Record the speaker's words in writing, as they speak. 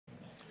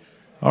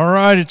All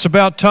right, it's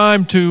about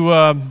time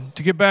to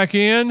get back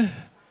in.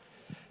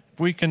 If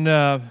we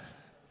can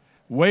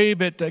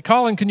wave at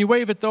Colin, can you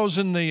wave at those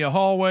in the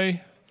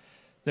hallway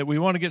that we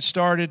want to get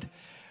started?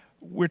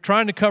 We're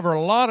trying to cover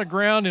a lot of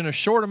ground in a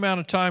short amount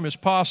of time as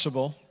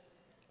possible.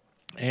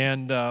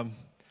 And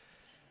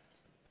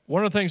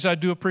one of the things I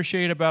do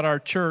appreciate about our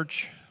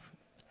church,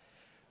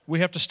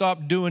 we have to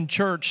stop doing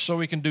church so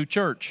we can do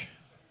church.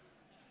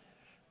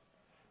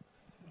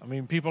 I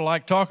mean, people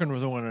like talking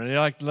with one another. They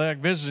like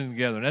visiting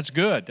together, and that's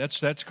good.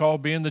 That's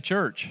called being the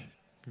church,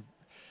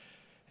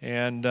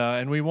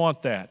 and we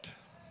want that.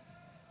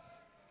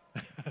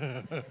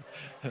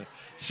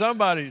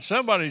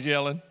 Somebody's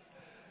yelling.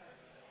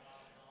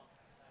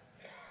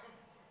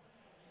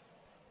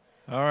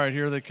 All right,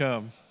 here they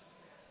come.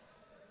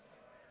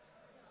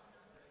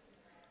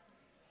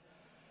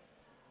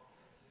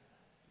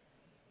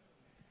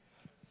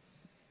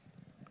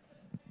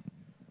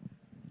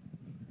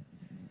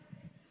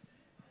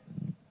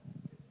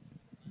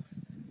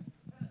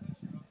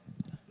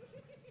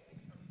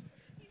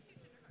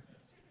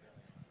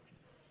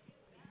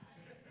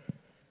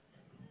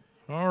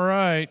 All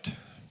right.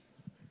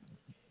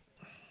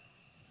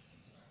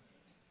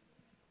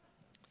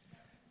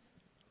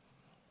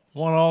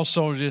 Want to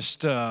also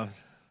just want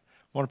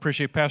to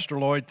appreciate Pastor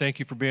Lloyd. Thank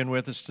you for being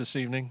with us this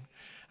evening.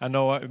 I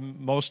know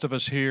most of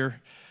us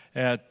here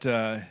at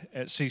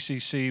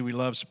CCC, we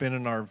love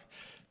spending our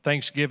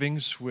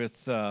Thanksgivings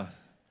with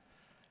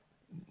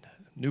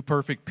New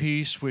Perfect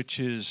Peace, which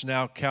is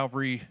now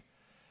Calvary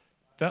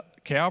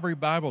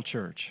Bible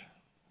Church.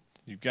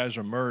 You guys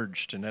are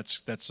merged, and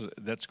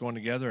that's going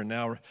together. And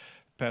now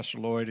Pastor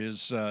Lloyd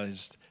is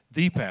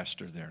the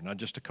pastor there, not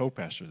just a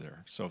co-pastor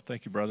there. So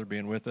thank you, brother,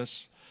 being with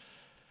us.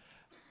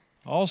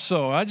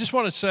 Also, I just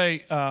want to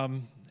say,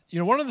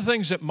 one of the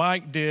things that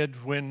Mike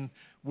did when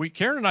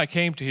Karen and I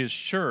came to his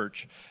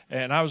church,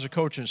 and I was a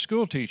coach and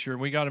school teacher, and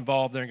we got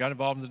involved there and got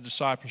involved in the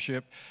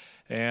discipleship,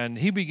 and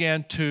he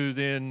began to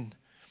then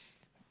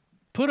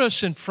put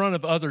us in front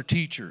of other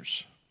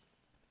teachers.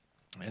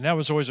 And that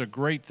was always a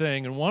great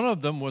thing. And one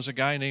of them was a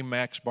guy named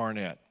Max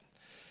Barnett.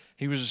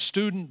 He was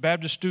a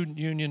Baptist Student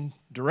Union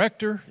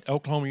director at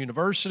Oklahoma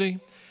University.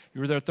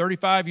 You were there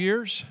 35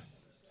 years,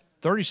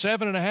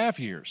 37 and a half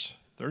years.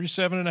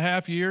 37 and a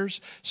half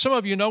years. Some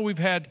of you know we've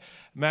had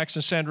Max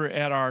and Sandra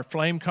at our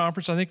Flame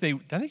Conference. I think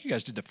you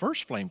guys did the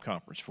first Flame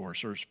Conference for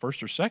us, or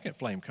first or second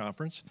Flame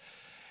Conference.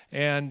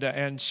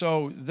 And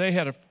so they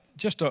had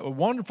just a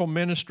wonderful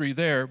ministry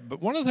there.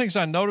 But one of the things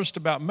I noticed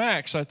about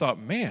Max, I thought,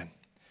 man,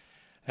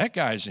 that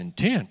guy's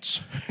intense.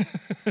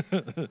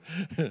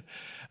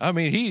 I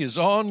mean, he is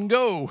on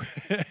go.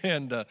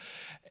 and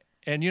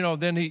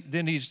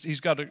he's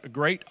got a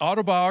great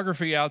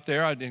autobiography out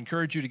there. I'd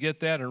encourage you to get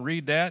that and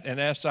read that.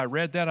 And as I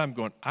read that, I'm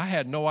going, I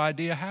had no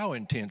idea how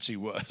intense he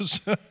was.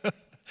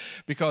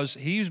 Because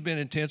he's been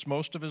intense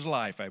most of his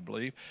life, I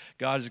believe.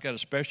 God has got a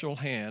special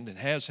hand and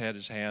has had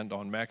his hand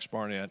on Max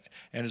Barnett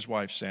and his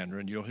wife,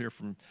 Sandra. And you'll hear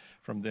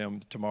from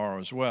them tomorrow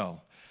as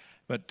well.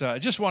 But I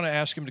just want to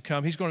ask him to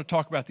come. He's going to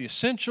talk about the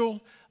essential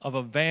of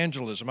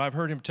evangelism. I've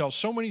heard him tell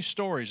so many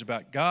stories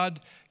about God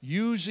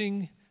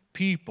using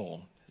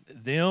people,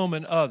 them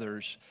and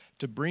others,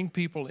 to bring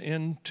people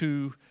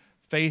into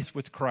faith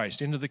with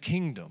Christ, into the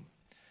kingdom.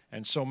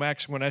 And so,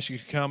 Max, I'm going to ask you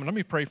to come, and let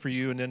me pray for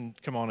you, and then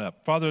come on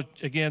up. Father,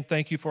 again,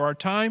 thank you for our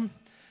time.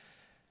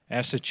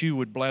 Ask that you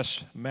would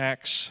bless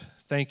Max.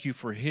 Thank you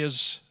for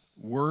his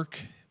work.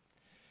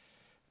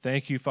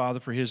 Thank you,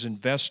 Father, for his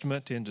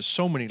investment into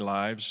so many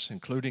lives,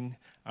 including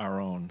our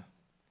own.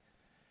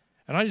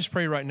 And I just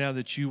pray right now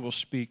that you will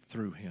speak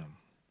through him.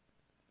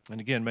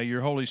 And again, may your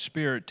Holy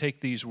Spirit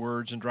take these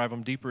words and drive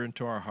them deeper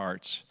into our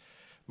hearts.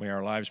 May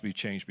our lives be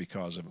changed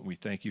because of it. We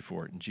thank you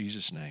for it. In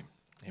Jesus' name,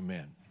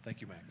 amen. Thank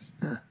you,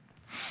 Max.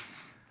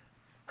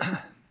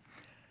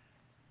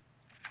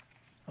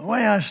 The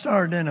way I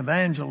started in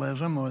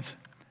evangelism was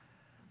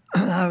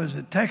I was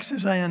at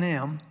Texas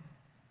A&M.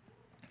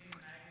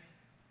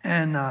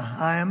 And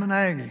I am an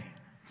Aggie.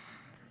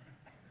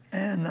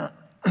 And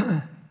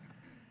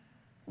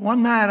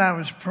one night I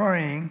was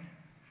praying,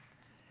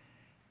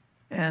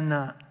 and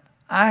I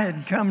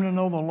had come to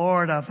know the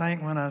Lord, I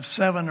think, when I was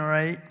 7 or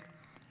 8,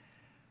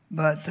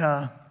 but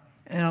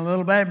in a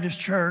little Baptist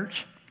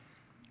church.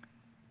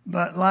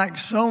 But like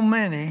so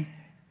many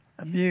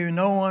of you,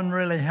 no one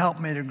really helped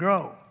me to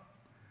grow.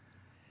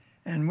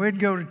 And we'd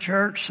go to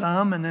church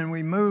some, and then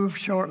we moved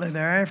shortly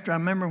thereafter. I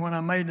remember when I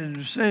made the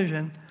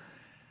decision,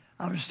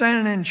 I was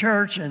standing in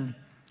church, and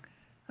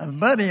a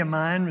buddy of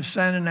mine was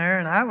standing there,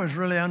 and I was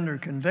really under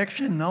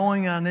conviction,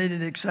 knowing I needed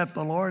to accept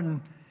the Lord.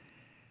 And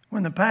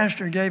when the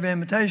pastor gave the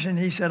invitation,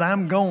 he said,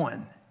 I'm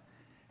going.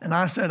 And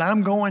I said,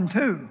 I'm going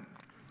too.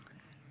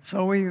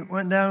 So we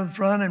went down to the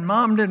front, and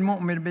Mom didn't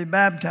want me to be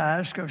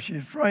baptized because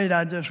she's afraid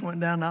I just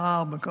went down the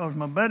aisle because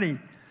my buddy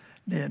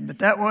did. But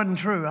that wasn't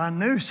true. I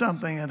knew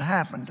something had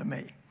happened to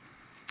me.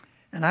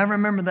 And I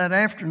remember that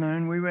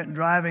afternoon, we went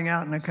driving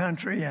out in the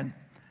country, and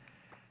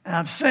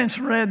I've since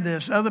read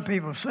this. Other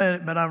people said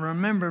it, but I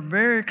remember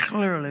very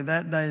clearly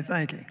that day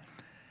thinking,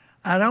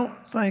 I don't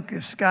think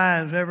the sky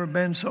has ever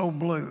been so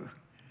blue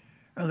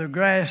or the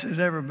grass has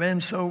ever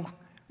been so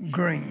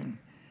green.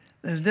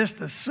 There's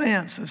just a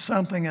sense that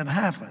something had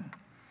happened.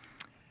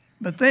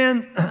 But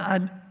then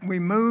we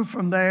moved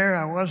from there.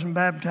 I wasn't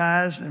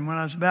baptized. And when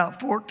I was about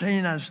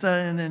 14, I was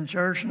studying in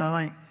church, and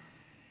I think,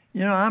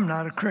 I'm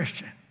not a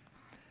Christian.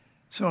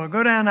 So I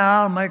go down the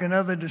aisle and make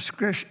another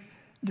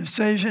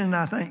decision, and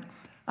I think,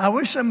 I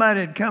wish somebody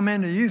had come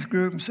into the youth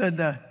group and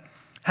said,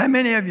 how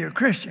many of you are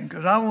Christian?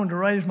 Because I wanted to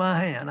raise my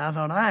hand. I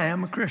thought, I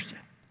am a Christian.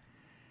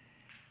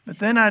 But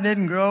then I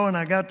didn't grow, and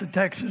I got to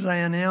Texas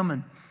A&M,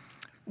 and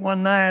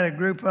one night a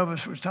group of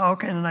us was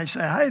talking, and they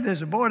say, hey,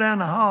 there's a boy down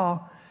the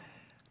hall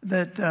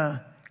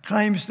that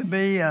claims to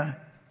be an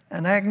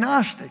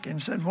agnostic,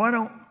 and said, why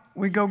don't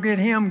we go get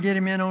him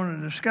in on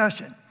a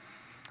discussion?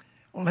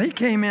 Well, he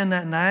came in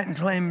that night and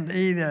claimed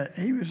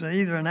he was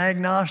either an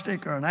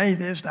agnostic or an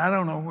atheist, I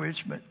don't know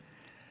which, but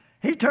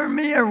he turned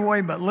me every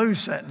way but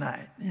loose that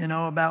night,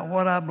 about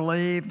what I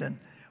believed and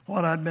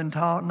what I'd been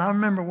taught. And I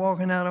remember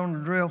walking out on the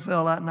drill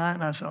field that night,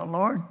 and I said,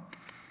 Lord,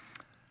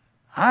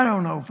 I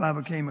don't know if I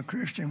became a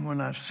Christian when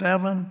I was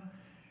 7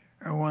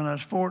 or when I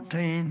was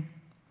 14,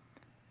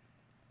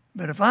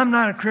 but if I'm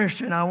not a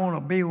Christian, I want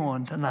to be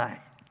one tonight.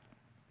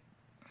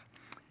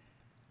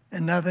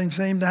 And nothing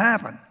seemed to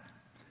happen.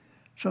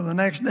 So the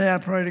next day I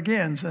prayed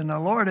again, said,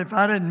 now, Lord, if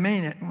I didn't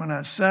mean it when I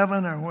was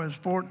 7 or was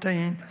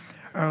 14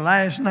 or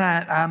last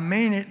night, I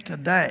mean it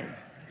today.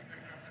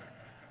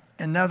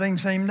 And nothing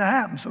seemed to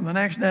happen. So the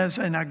next day I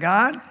said, now,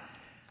 God,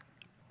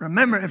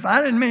 remember, if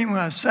I didn't mean it when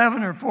I was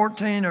 7 or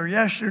 14 or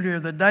yesterday or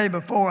the day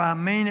before, I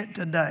mean it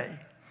today.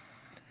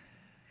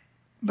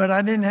 But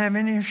I didn't have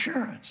any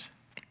assurance.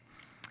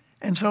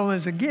 And so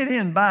there's a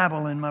get-in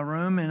Bible in my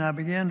room, and I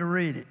began to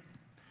read it.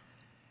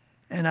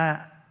 And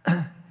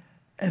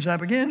as I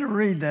began to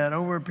read that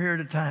over a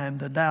period of time,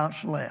 the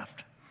doubts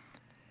left.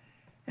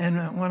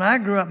 And when I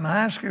grew up in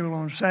high school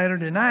on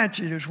Saturday nights,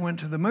 you just went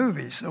to the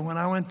movies. So when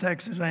I went to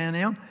Texas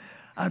A&M,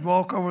 I'd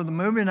walk over to the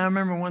movie. And I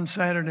remember one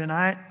Saturday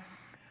night,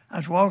 I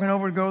was walking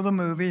over to go to the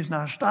movies, and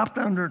I stopped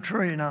under a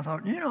tree, and I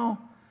thought,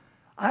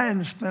 I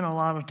hadn't spent a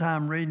lot of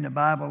time reading the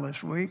Bible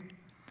this week.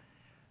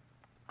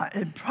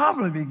 It'd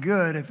probably be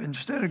good if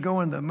instead of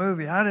going to the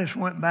movie, I just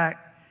went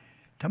back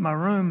to my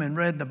room and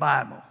read the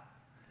Bible.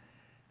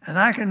 And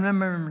I can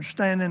remember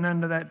standing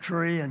under that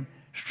tree and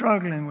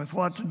struggling with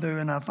what to do.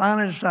 And I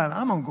finally decided,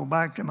 I'm going to go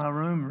back to my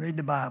room and read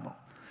the Bible.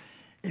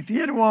 If you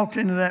had walked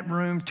into that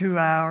room 2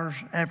 hours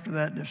after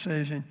that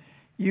decision,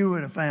 you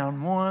would have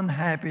found one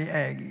happy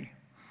Aggie.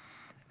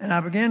 And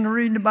I began to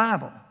read the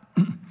Bible.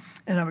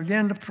 And I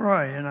began to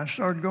pray. And I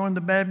started going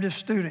to the Baptist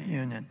Student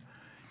Union.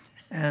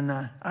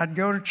 And I'd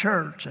go to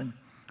church, and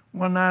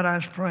one night I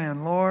was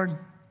praying, Lord,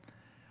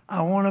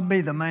 I want to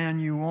be the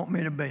man you want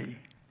me to be.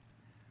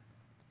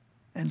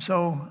 And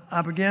so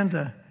I began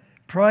to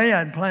pray.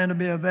 I'd planned to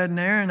be a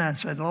veterinarian. I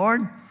said,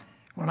 Lord,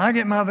 when I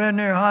get my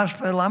veterinary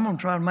hospital, I'm going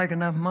to try to make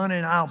enough money,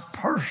 and I'll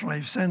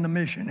personally send a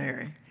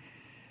missionary.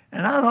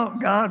 And I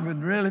thought God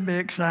would really be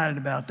excited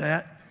about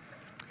that.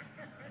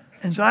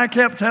 And so I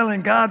kept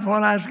telling God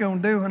what I was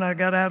going to do when I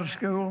got out of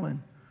school,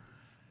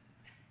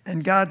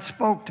 and God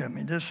spoke to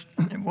me.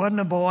 It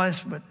wasn't a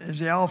voice, but as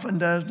he often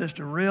does, just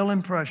a real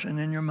impression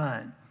in your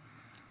mind.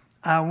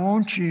 I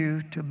want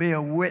you to be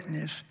a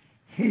witness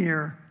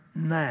here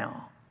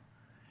now.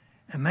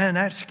 And man,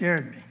 that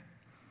scared me.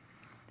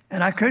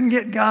 And I couldn't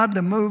get God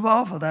to move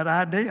off of that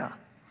idea.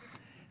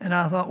 And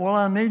I thought, well,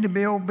 I need to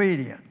be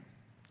obedient.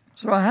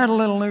 So I had a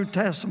little New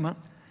Testament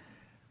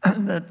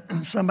that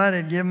somebody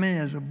had given me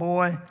as a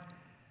boy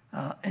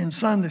in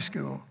Sunday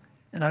school.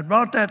 And I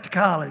brought that to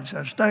college.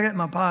 I stuck it in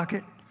my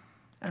pocket.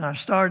 And I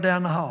started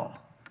down the hall.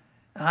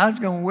 And I was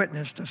going to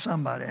witness to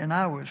somebody, and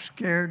I was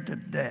scared to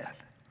death.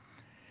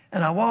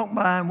 And I walked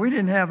by, and we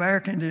didn't have air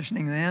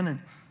conditioning then, and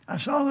I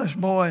saw this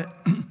boy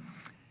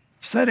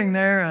sitting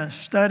there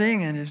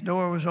studying, and his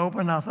door was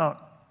open. I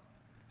thought,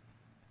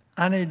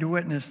 I need to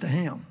witness to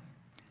him.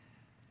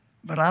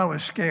 But I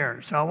was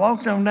scared. So I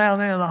walked on down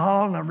there in the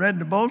hall, and I read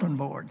the bulletin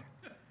board.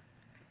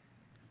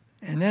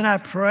 And then I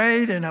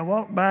prayed, and I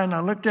walked by, and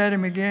I looked at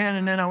him again,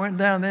 and then I went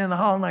down there in the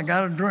hall, and I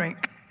got a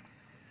drink.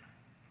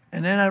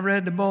 And then I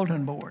read the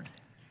bulletin board,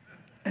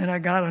 and I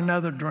got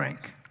another drink.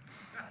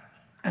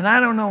 And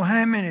I don't know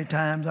how many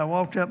times I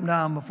walked up and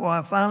down before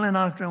I finally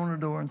knocked on the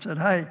door and said,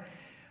 hey,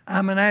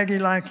 I'm an Aggie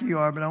like you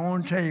are, but I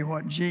want to tell you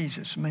what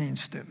Jesus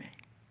means to me.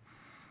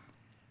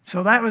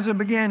 So that was the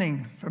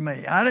beginning for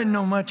me. I didn't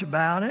know much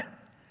about it.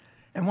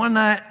 And one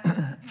night,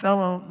 a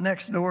fellow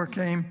next door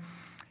came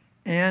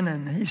in,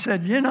 and he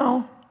said,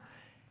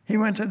 he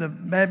went to the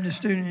Baptist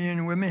Student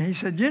Union with me. He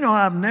said,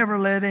 I've never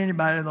led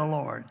anybody to the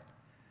Lord.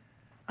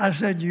 I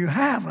said, you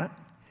haven't?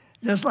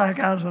 Just like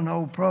I was an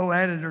old pro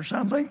at it or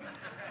something.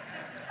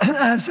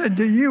 I said,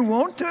 do you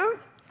want to?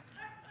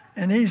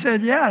 And he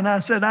said, yeah. And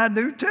I said, I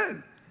do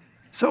too.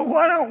 So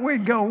why don't we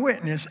go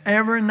witness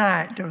every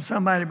night till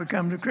somebody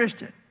becomes a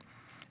Christian?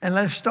 And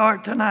let's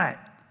start tonight.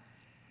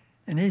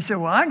 And he said,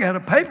 well, I got a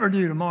paper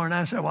due tomorrow. And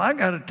I said, well, I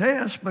got a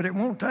test, but it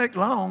won't take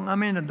long. I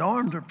mean, the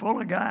dorms are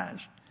full of guys.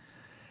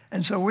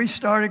 And so we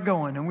started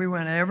going, and we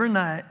went every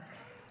night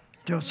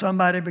till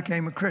somebody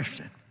became a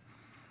Christian.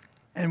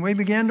 And we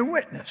began to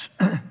witness.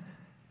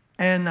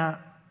 And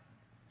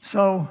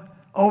so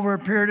over a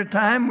period of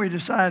time, we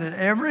decided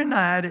every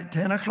night at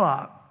 10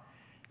 o'clock,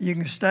 you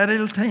can study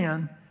till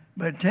 10,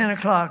 but at 10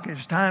 o'clock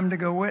it's time to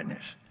go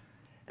witness.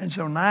 And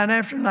so night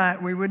after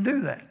night, we would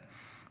do that.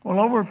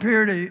 Well,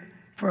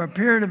 for a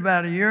period of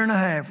about a year and a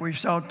half, we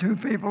saw 2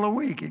 people a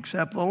week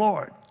except the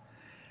Lord.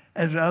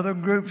 As other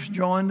groups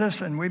joined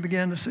us, and we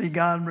began to see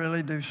God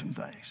really do some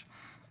things.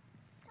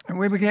 And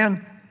we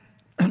began,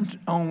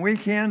 on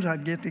weekends,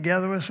 I'd get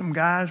together with some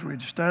guys,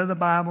 we'd study the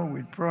Bible,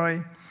 we'd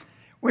pray.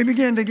 We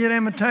began to get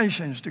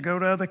invitations to go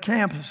to other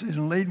campuses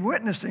and lead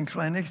witnessing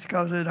clinics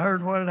because they'd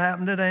heard what had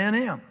happened at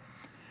A&M.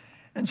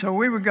 And so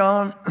we were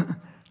gone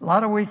a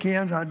lot of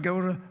weekends. I'd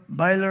go to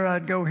Baylor,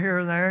 I'd go here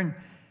and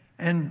there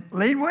and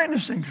lead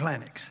witnessing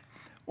clinics.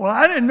 Well,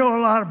 I didn't know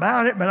a lot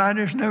about it, but I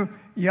just knew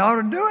you ought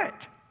to do it.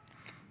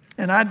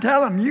 And I'd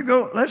tell them,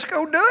 let's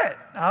go do it.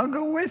 I'll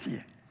go with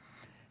you.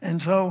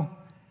 And so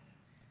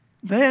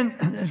then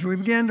as we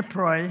began to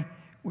pray,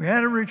 we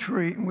had a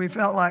retreat, and we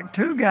felt like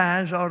 2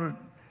 guys ought to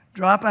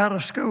drop out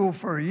of school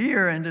for a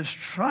year and just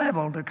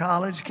travel to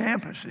college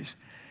campuses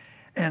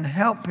and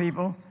help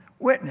people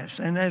witness.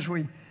 And as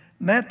we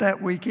met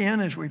that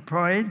weekend, as we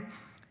prayed,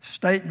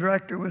 state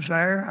director was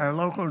there, our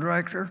local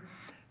director.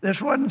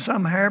 This wasn't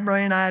some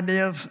harebrained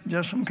idea of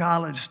just some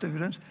college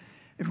students.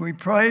 If we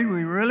prayed,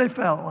 we really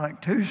felt like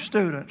 2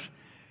 students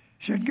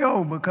should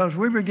go because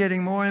we were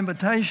getting more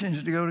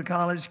invitations to go to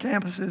college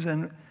campuses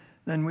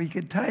than we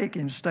could take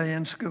and stay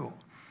in school.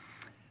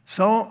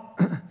 So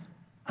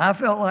I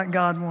felt like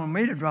God wanted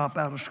me to drop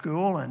out of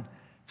school, and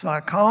so I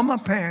called my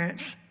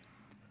parents,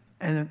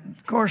 and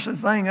of course the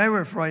thing they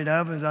were afraid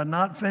of is I'd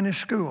not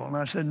finish school. And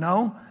I said,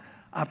 no,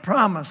 I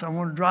promise I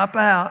want to drop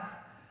out.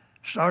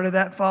 Started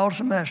that fall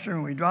semester,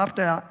 and we dropped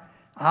out.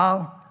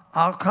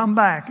 I'll come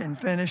back and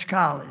finish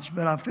college,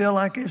 but I feel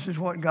like this is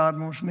what God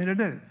wants me to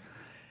do.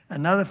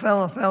 Another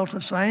fellow felt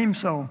the same,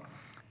 so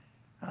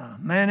a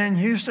man in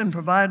Houston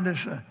provided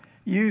us a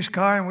used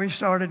car, and we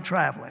started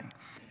traveling.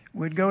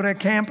 We'd go to a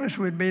campus,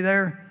 we'd be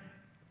there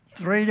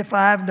 3 to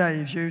 5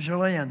 days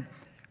usually, and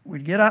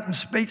we'd get up and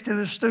speak to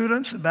the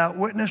students about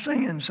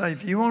witnessing and say,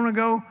 if you want to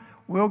go,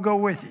 we'll go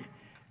with you.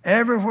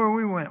 Everywhere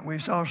we went, we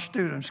saw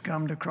students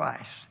come to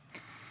Christ.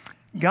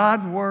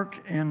 God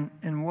worked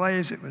in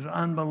ways that was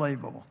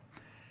unbelievable.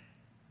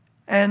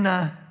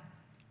 And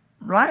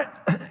right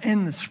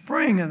in the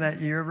spring of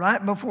that year,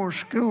 right before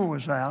school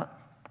was out,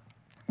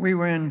 we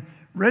were in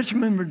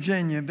Richmond,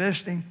 Virginia,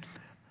 visiting,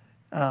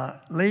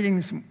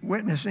 leading some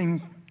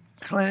witnessing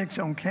clinics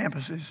on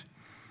campuses.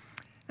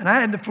 And I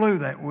had the flu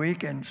that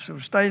week, and so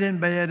stayed in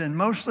bed. And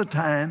most of the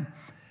time,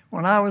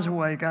 when I was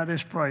awake, I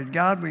just prayed,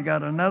 God, we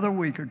got another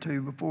week or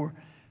 2 before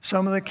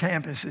some of the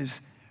campuses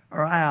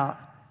are out.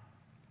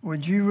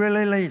 Would you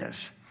really lead us?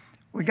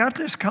 We got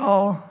this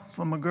call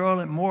from a girl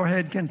in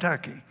Moorhead,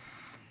 Kentucky.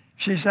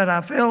 She said,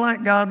 I feel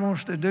like God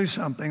wants to do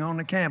something on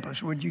the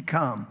campus. Would you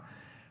come?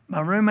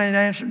 My roommate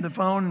answered the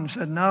phone and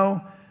said,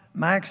 no,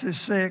 Max is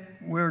sick.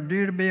 We're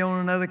due to be on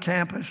another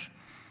campus.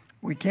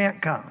 We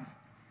can't come.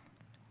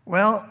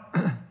 Well,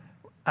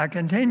 I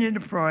continued to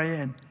pray,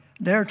 and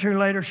a day or 2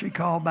 later she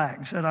called back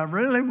and said, I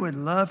really would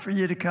love for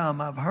you to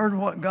come. I've heard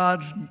what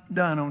God's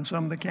done on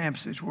some of the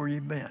campuses where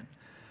you've been.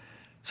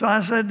 So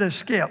I said to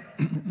Skip,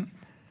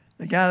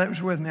 the guy that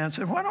was with me, I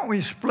said, why don't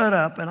we split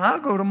up, and I'll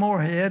go to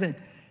Moorhead, and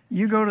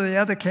you go to the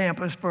other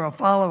campus for a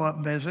follow-up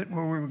visit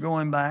where we were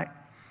going back.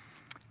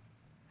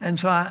 And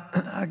so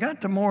I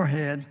got to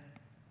Moorhead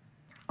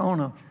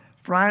on a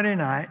Friday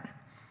night,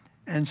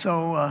 and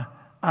so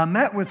I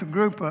met with a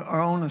group, or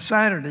on a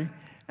Saturday,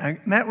 I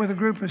met with a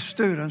group of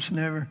students,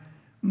 and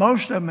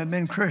most of them had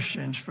been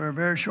Christians for a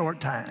very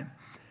short time.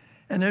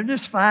 And there were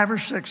just 5 or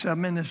 6 of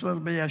them in this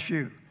little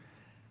BSU.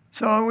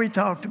 So we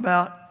talked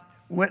about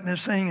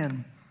witnessing,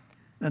 and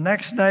the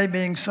next day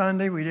being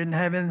Sunday, we didn't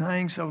have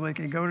anything so they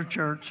could go to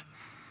church.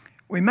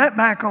 We met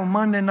back on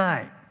Monday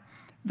night.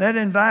 They'd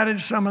invited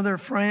some of their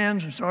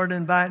friends and started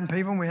inviting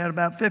people, and we had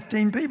about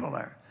 15 people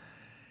there.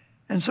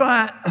 And so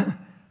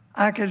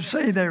I could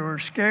see they were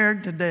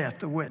scared to death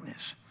to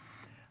witness.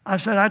 I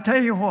said, I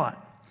tell you what,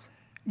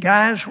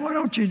 guys, why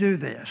don't you do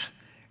this?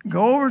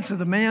 Go over to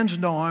the men's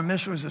dorm.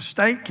 This was a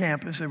state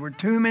campus. There were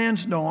 2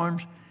 men's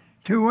dorms,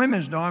 2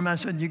 women's dorms. I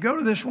said, you go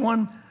to this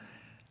one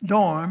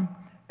dorm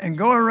and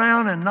go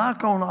around and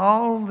knock on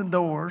all the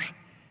doors,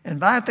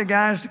 invite the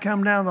guys to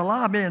come down the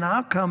lobby, and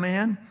I'll come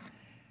in,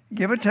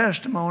 give a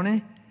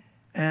testimony,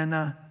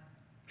 and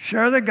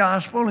share the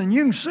gospel, and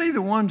you can see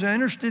the ones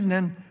interested and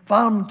then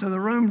follow them to the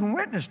rooms and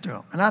witness to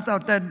them. And I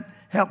thought that'd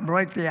help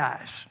break the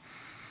ice.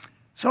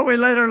 So we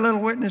led our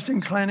little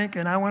witnessing clinic,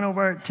 and I went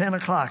over at 10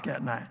 o'clock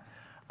that night.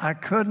 I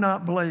could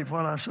not believe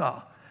what I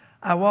saw.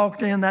 I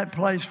walked in, that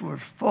place was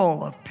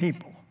full of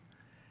people.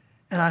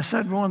 And I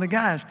said to one of the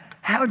guys,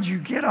 how'd you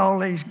get all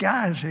these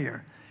guys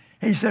here?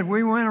 He said,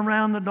 we went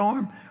around the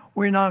dorm,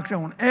 we knocked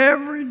on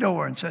every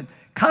door and said,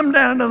 come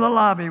down to the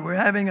lobby, we're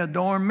having a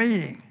dorm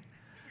meeting.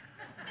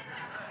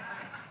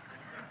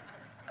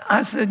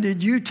 I said,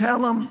 did you tell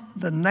them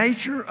the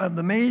nature of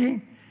the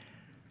meeting?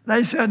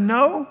 They said,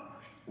 no.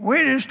 We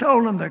just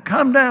told them to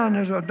come down.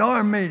 There's a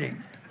dorm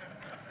meeting.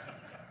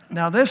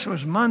 Now, this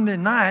was Monday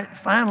night.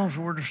 Finals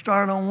were to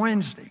start on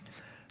Wednesday.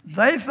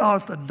 They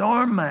thought the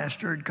dorm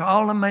master had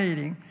called a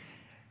meeting,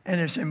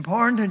 and it's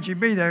important that you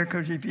be there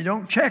because if you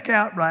don't check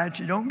out right,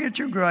 you don't get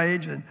your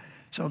grades. And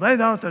so they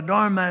thought the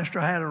dorm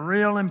master had a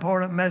real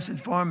important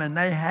message for them, and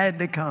they had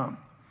to come.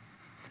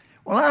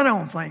 Well, I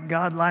don't think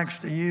God likes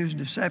to use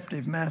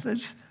deceptive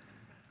methods.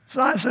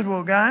 So I said,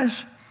 well, guys,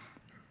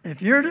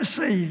 if you're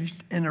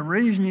deceived in the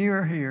reason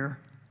you're here,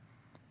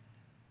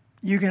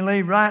 you can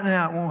leave right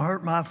now. It won't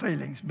hurt my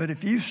feelings. But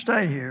if you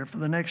stay here for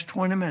the next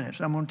 20 minutes,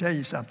 I'm going to tell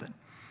you something.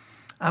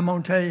 I'm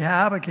going to tell you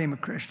how I became a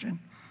Christian.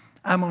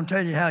 I'm going to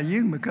tell you how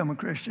you can become a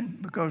Christian.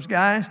 Because,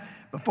 guys,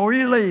 before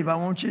you leave, I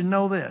want you to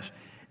know this.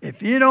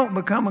 If you don't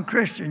become a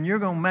Christian, you're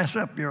going to mess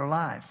up your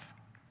life.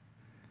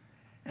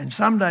 And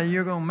someday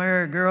you're going to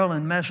marry a girl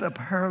and mess up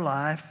her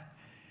life.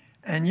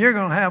 And you're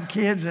going to have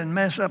kids and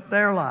mess up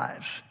their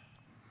lives.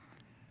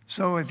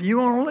 So if you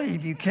want to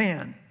leave, you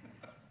can.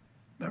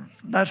 But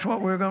that's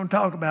what we're going to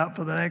talk about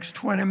for the next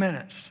 20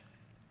 minutes.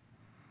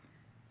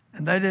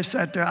 And they just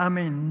sat there. I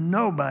mean,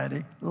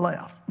 nobody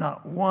left.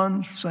 Not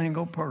one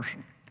single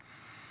person.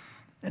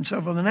 And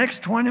so for the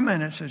next 20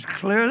 minutes, as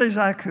clearly as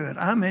I could,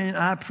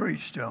 I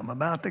preached to them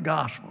about the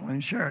gospel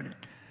and shared it.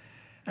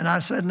 And I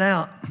said,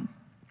 now,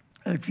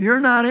 if you're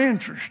not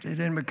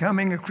interested in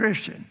becoming a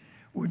Christian,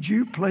 would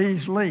you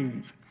please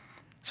leave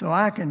so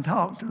I can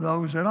talk to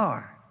those that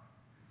are?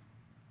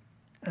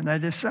 And they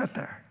just sat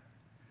there.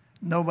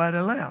 Nobody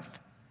left.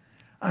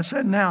 I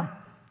said, now,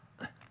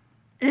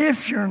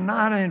 if you're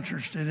not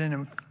interested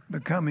in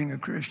becoming a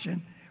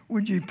Christian,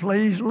 would you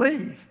please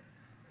leave?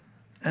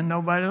 And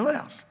nobody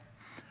left.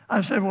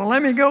 I said, well,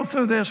 let me go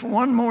through this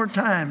one more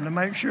time to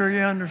make sure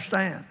you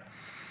understand.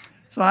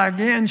 So I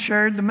again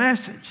shared the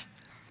message,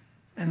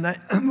 and they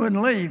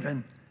wouldn't leave.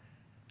 And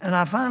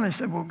I finally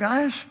said, well,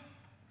 guys,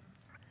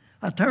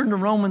 I turned to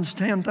Romans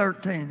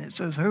 10:13. It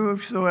says,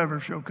 whosoever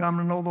shall come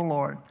to know the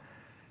Lord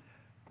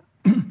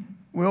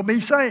will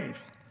be saved.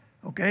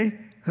 Okay?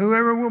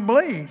 Whoever will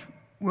believe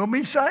will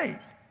be saved.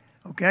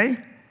 Okay?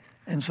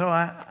 And so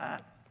I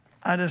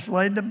just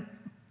laid the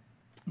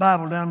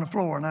Bible down on the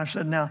floor, and I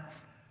said, now,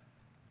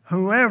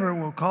 whoever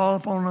will call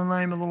upon the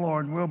name of the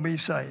Lord will be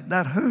saved.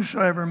 That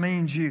whosoever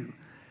means you.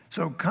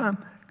 So come,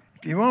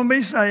 if you want to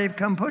be saved,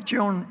 come put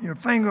your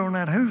finger on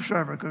that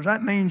whosoever, because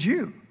that means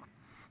you.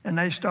 And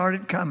they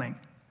started coming.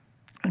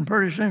 And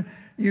pretty soon,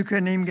 you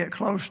couldn't even get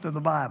close to the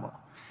Bible.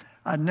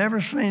 I'd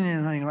never seen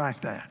anything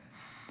like that.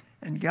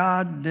 And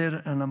God did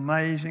an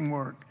amazing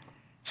work.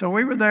 So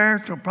we were there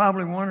till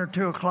probably 1 or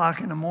 2 o'clock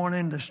in the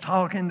morning, just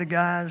talking to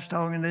guys,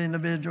 talking to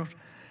individuals.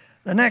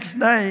 The next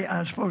day, I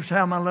was supposed to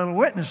have my little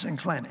witnessing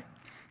clinic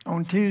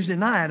on Tuesday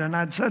night. And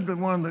I'd said to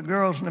one of the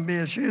girls in the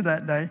BSU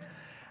that day,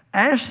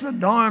 ask the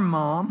dorm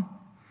mom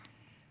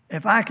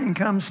if I can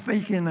come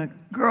speak in the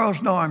girls'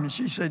 dorm. And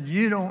she said,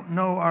 you don't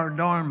know our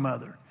dorm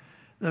mother.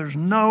 There's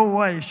no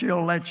way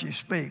she'll let you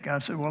speak. I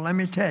said, well, let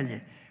me tell you,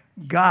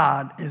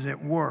 God is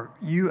at work.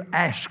 You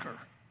ask her.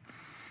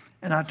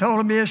 And I told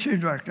the BSU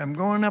director, I'm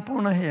going up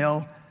on a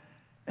hill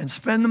and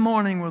spend the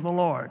morning with the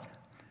Lord.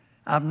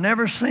 I've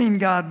never seen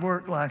God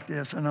work like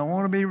this, and I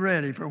want to be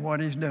ready for what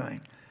he's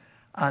doing.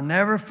 I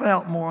never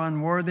felt more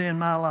unworthy in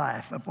my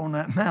life up on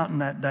that mountain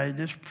that day,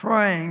 just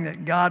praying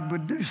that God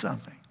would do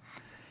something.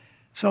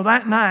 So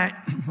that night,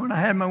 when I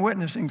had my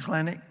witnessing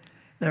clinic,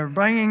 they were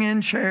bringing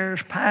in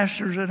chairs.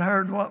 Pastors had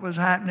heard what was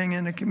happening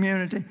in the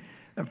community.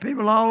 There were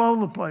people all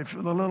over the place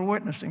for the little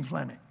witnessing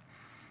clinic.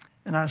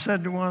 And I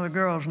said to one of the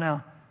girls,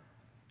 now,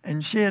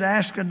 and she had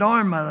asked a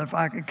dorm mother if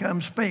I could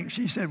come speak.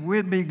 She said,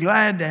 we'd be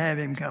glad to have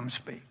him come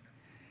speak.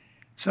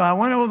 So I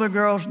went over to the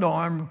girls'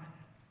 dorm,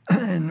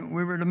 and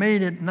we were to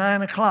meet at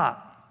 9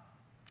 o'clock.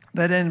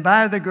 They'd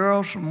invited the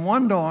girls from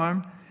one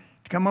dorm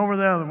to come over to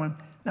the other one.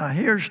 Now,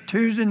 here's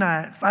Tuesday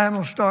night,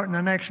 finals starting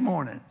the next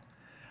morning.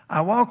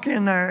 I walk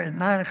in there at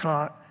 9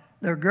 o'clock.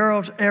 There are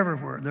girls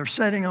everywhere. They're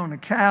sitting on the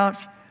couch,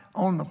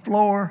 on the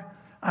floor.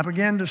 I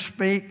began to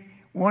speak.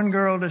 One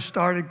girl just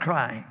started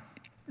crying.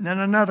 And then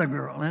another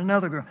girl, and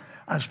another girl.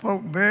 I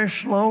spoke very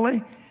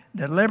slowly,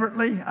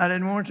 deliberately. I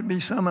didn't want it to be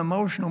some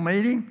emotional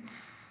meeting.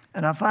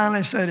 And I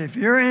finally said, if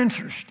you're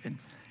interested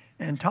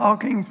in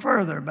talking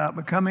further about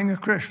becoming a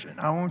Christian,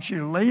 I want you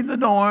to leave the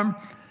dorm.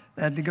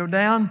 They had to go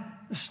down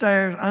the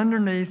stairs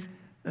underneath.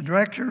 The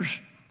director's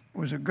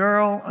was a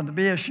girl of the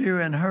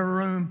BSU in her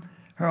room.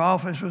 Her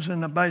office was in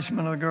the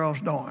basement of the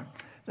girls' dorm.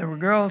 There were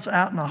girls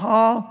out in the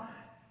hall.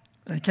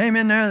 They came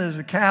in there. There's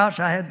a couch.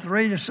 I had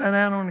 3 to sit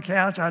down on the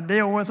couch. I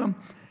deal with them.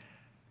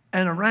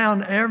 And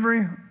around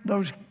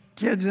those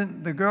kids,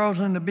 the girls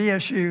in the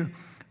BSU,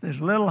 there's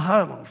little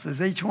huddles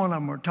as each one of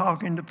them were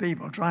talking to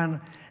people,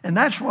 and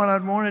that's what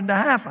I'd wanted to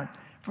happen,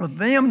 for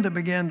them to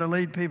begin to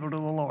lead people to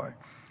the Lord.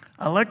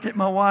 I looked at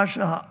my watch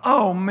and I thought,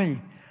 oh, me,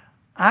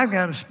 I've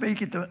got to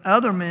speak at the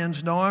other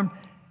men's dorm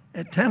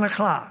at 10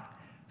 o'clock.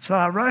 So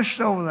I rushed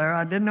over there.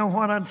 I didn't know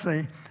what I'd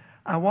see.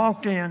 I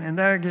walked in, and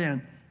there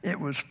again, it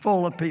was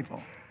full of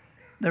people.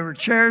 There were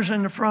chairs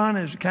in the front,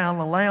 there's kind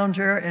of a lounge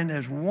area, and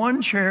there's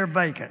one chair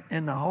vacant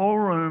in the whole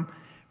room,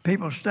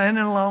 people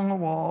standing along the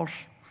walls.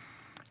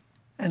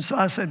 And so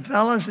I said,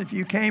 fellas, if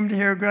you came to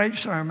hear a great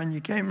sermon, you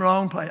came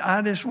wrong place.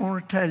 I just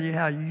want to tell you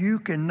how you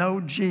can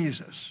know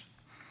Jesus.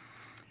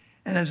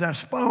 And as I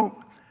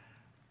spoke,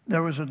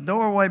 there was a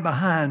doorway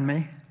behind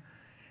me,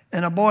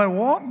 and a boy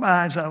walked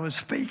by as I was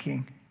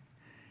speaking,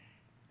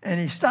 and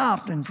he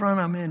stopped in front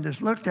of me and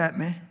just looked at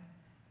me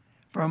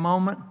for a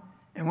moment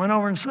and went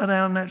over and sat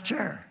down in that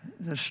chair.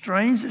 The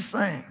strangest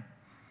thing.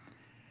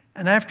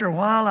 And after a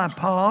while, I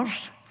paused.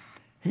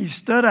 He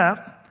stood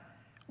up,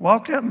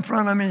 walked up in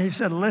front of me, and he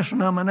said,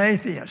 listen, I'm an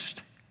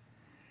atheist.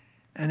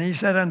 And he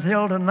said,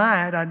 until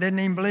tonight, I didn't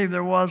even believe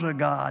there was a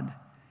God.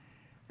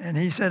 And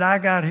he said, I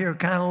got here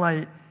kind of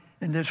late,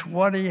 and just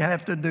what do you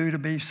have to do to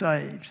be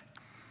saved?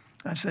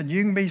 I said,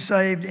 you can be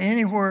saved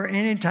anywhere,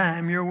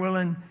 anytime you're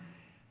willing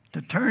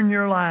to turn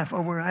your life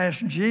over and ask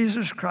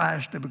Jesus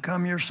Christ to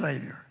become your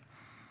Savior.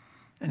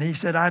 And he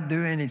said, I'd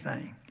do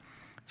anything.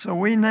 So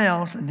we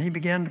knelt, and he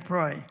began to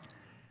pray.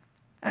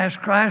 Asked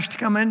Christ to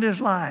come into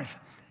his life.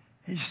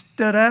 He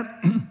stood up,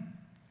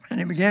 and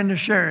he began to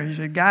share. He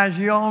said, guys,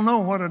 you all know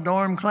what a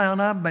darn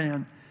clown I've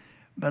been,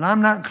 but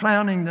I'm not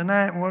clowning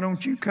tonight. Why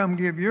don't you come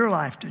give your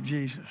life to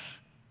Jesus?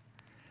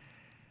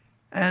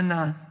 And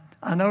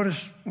I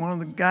noticed one of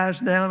the guys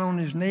down on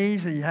his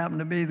knees. He happened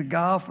to be the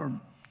golf or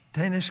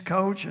tennis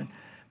coach, and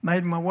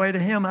made my way to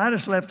him. I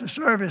just left the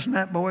service in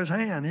that boy's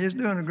hand. He was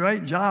doing a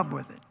great job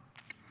with it.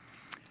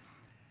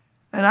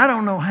 And I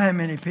don't know how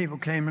many people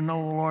came to know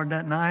the Lord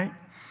that night.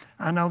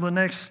 I know the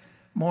next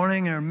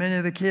morning there were many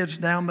of the kids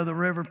down by the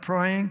river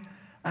praying.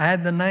 I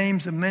had the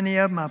names of many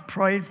of them. I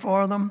prayed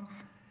for them.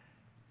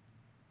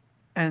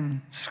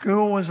 And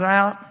school was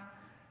out.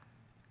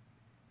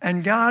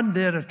 And God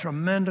did a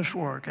tremendous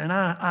work. And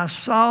I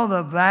saw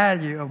the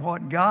value of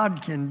what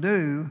God can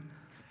do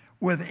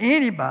with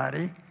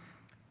anybody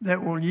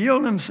that will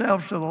yield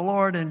themselves to the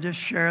Lord and just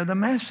share the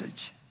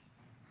message.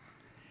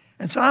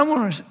 And so I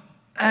want to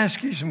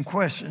ask you some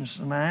questions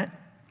tonight.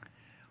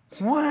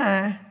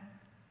 Why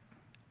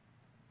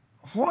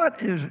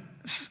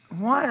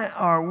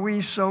are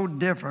we so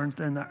different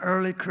than the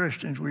early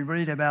Christians we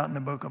read about in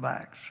the book of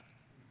Acts?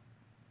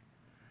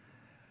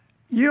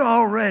 You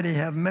already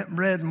have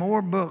read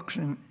more books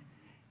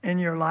in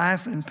your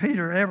life than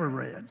Peter ever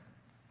read.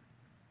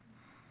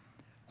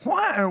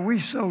 Why are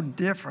we so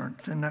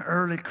different than the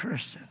early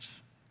Christians?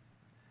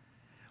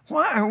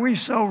 Why are we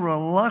so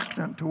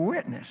reluctant to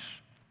witness?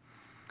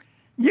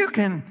 You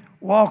can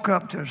walk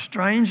up to a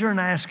stranger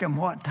and ask them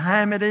what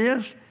time it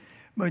is,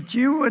 but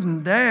you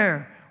wouldn't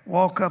dare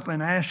walk up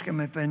and ask them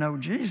if they know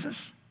Jesus.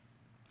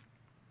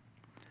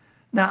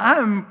 Now,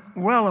 I'm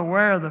well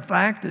aware of the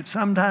fact that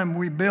sometimes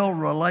we build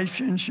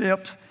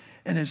relationships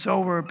and it's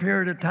over a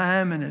period of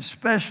time, and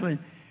especially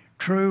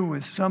true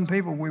with some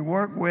people we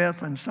work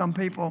with and some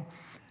people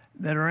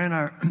that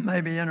are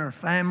maybe in our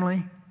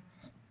family.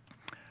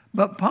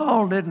 But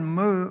Paul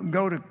didn't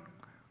go to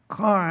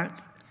Corinth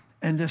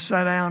and just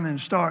sit down and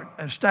start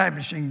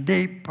establishing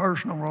deep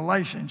personal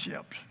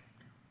relationships.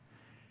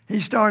 He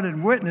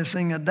started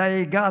witnessing the day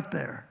he got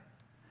there.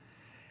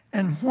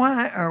 And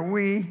why are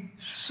we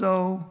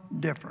so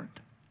different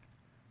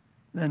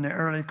than the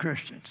early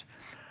Christians?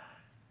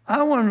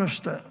 I want us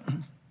to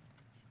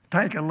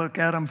take a look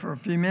at them for a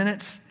few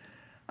minutes.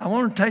 I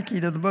want to take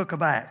you to the book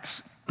of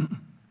Acts.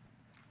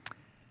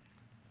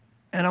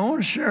 And I want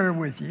to share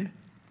with you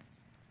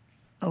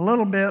a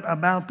little bit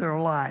about their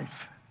life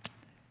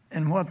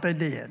and what they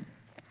did.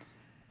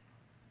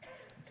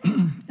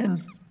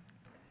 In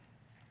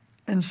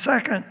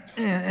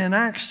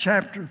Acts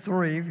chapter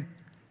 3,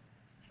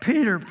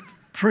 Peter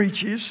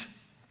preaches.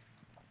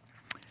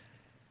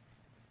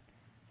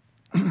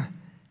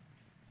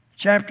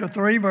 Chapter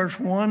 3, verse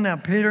 1, now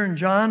Peter and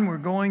John were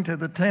going to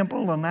the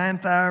temple, the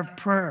 9th hour of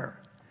prayer.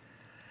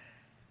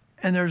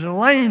 And there's a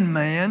lame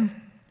man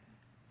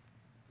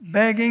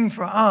begging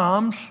for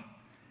alms.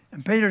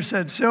 And Peter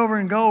said, silver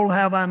and gold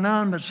have I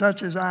none, but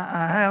such as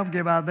I have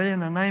give I thee.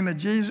 In the name of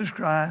Jesus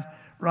Christ,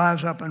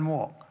 rise up and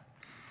walk.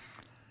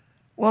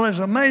 Well, it's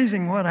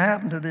amazing what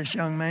happened to this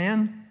young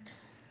man.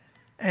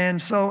 And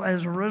so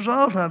as a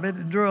result of it,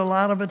 it drew a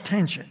lot of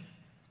attention.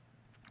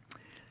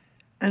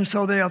 And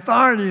so the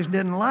authorities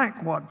didn't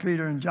like what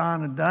Peter and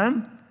John had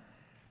done.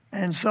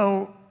 And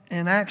so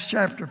in Acts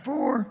chapter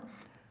 4,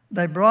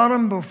 they brought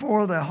him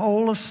before the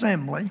whole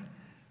assembly,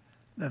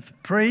 the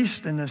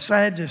priests and the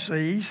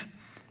Sadducees,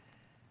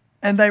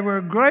 and they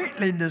were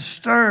greatly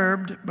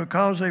disturbed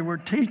because they were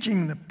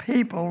teaching the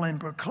people and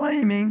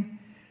proclaiming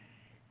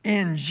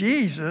in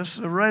Jesus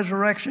the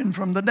resurrection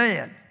from the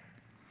dead.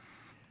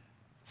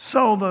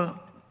 So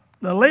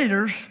the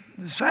leaders,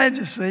 the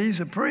Sadducees,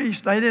 the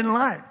priests, they didn't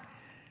like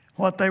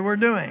what they were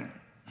doing.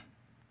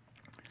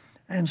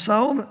 And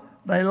so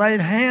they laid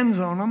hands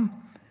on them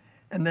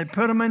and they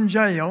put them in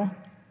jail.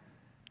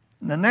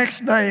 And the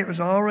next day it was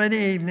already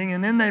evening,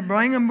 and then they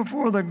bring them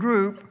before the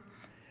group.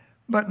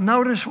 But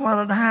notice what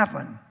had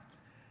happened.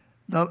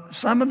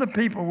 Some of the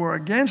people were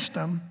against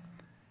them,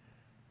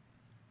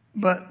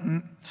 but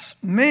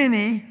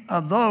many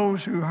of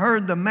those who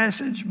heard the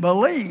message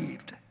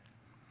believed.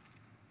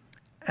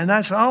 And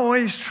that's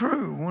always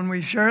true. When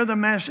we share the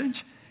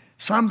message,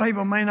 some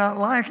people may not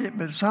like it,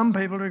 but some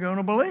people are going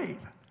to believe.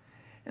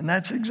 And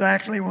that's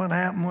exactly what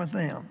happened with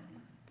them.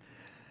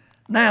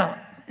 Now,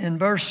 in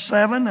verse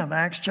 7 of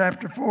Acts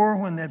chapter 4,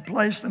 when they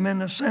placed them in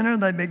the center,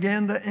 they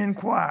began to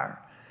inquire,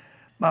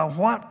 by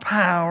what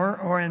power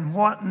or in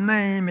what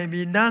name have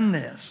you done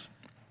this?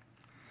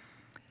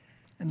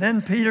 And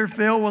then Peter,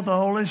 filled with the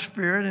Holy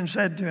Spirit, and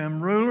said to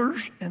him,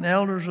 rulers and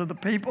elders of the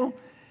people,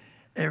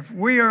 if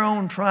we are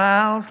on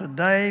trial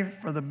today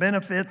for the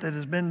benefit that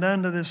has been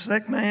done to this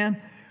sick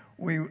man,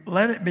 we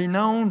let it be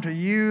known to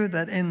you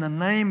that in the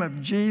name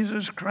of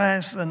Jesus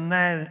Christ the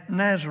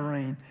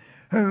Nazarene,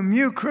 whom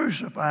you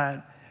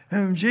crucified,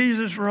 whom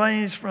Jesus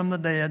raised from the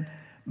dead,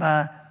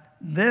 by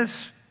this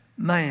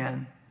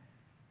man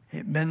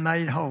had been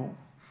made whole.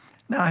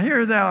 Now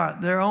here they are,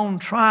 they're on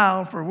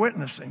trial for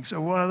witnessing. So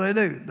what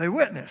do? They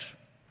witness.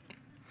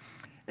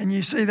 And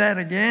you see that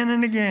again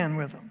and again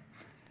with them.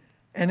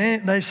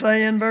 And they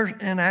say in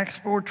Acts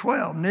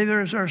 4:12,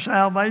 neither is there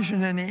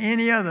salvation in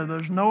any other.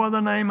 There's no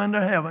other name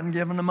under heaven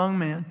given among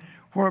men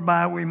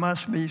whereby we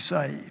must be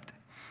saved.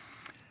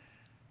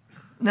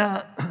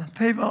 Now,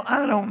 people,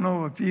 I don't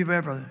know if you've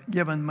ever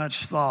given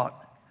much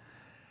thought,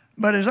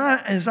 but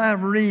as I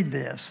read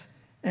this,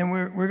 and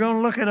we're going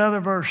to look at other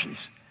verses,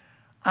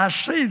 I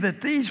see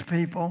that these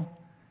people,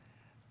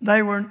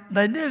 they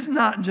did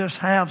not just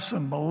have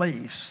some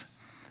beliefs.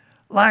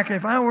 Like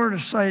if I were to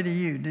say to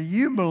you, do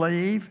you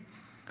believe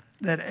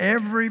that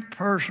every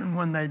person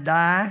when they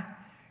die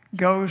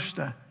goes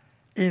to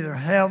either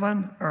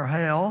heaven or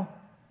hell?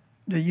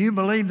 Do you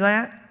believe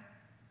that?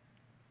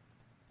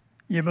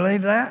 You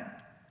believe that?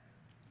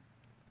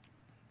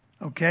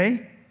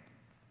 Okay.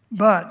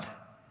 But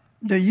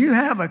do you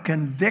have a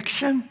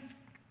conviction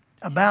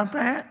about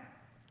that?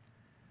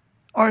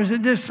 Or is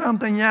it just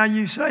something now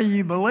you say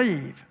you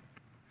believe?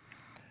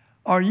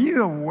 Are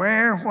you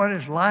aware what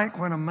it's like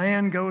when a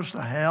man goes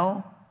to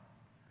hell?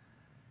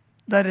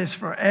 That is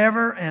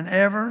forever and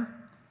ever.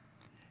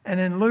 And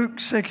in Luke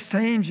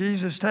 16,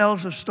 Jesus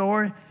tells the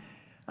story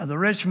of the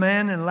rich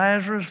man and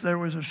Lazarus. There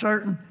was a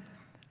certain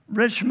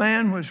rich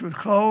man which was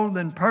clothed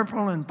in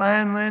purple and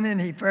fine linen.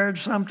 He fared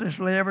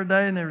sumptuously every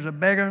day. And there was a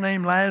beggar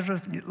named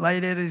Lazarus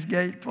laid at his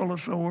gate full of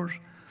sores.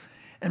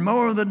 And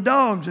more of the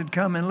dogs had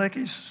come and licked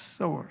his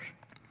sores.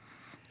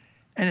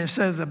 And it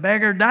says the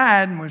beggar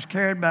died and was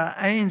carried by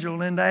an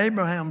angel into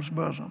Abraham's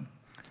bosom.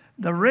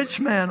 The rich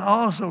man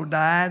also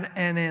died,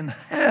 and in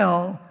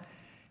hell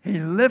he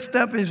lifted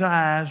up his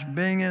eyes,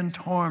 being in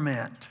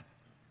torment.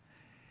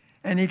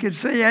 And he could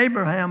see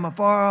Abraham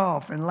afar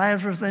off and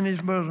Lazarus in his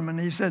bosom. And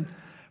he said,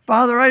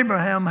 Father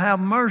Abraham,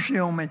 have mercy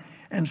on me,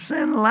 and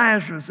send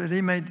Lazarus that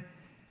he may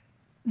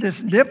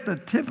just dip the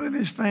tip of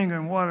his finger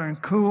in water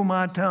and cool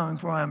my tongue,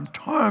 for I am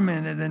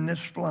tormented in this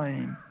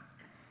flame.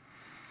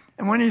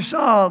 And when he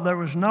saw there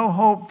was no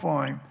hope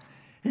for him,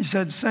 he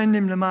said, send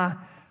him to my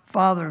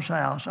father's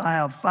house. I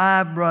have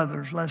 5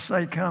 brothers, lest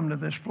they come to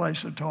this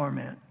place of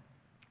torment.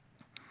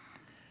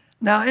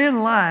 Now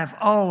in life,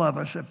 all of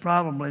us have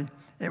probably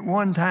at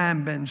one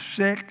time been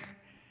sick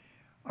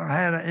or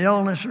had an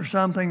illness or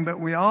something,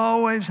 but we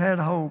always had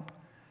hope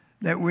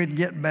that we'd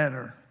get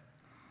better.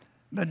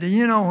 But do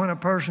you know when a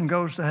person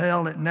goes to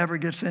hell, it never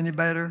gets any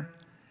better?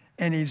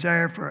 And he's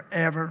there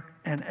forever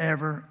and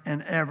ever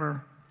and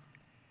ever.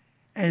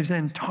 And he's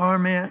in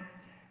torment,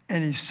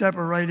 and he's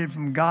separated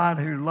from God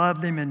who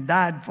loved him and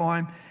died for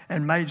him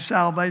and made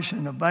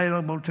salvation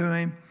available to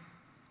him.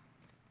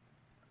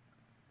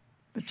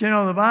 But you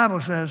know, the Bible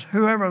says,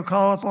 whoever will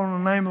call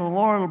upon the name of the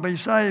Lord will be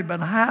saved.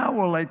 But how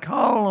will they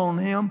call on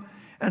him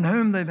and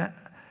whom they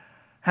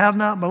have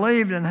not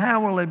believed? And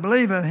how will they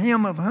believe in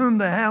him of whom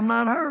they have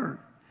not heard?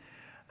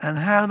 And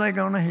how are they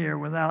going to hear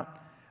without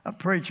a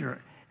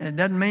preacher? And it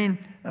doesn't mean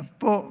a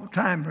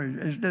full-time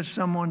preacher. It's just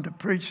someone to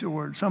preach the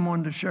word,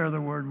 someone to share the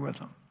word with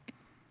them.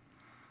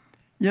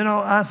 You know,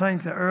 I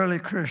think the early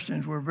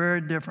Christians were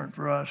very different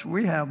for us.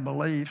 We have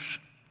beliefs.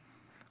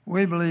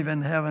 We believe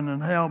in heaven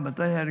and hell, but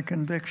they had a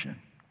conviction.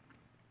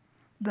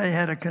 They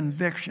had a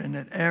conviction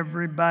that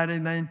everybody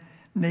they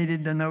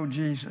needed to know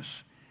Jesus.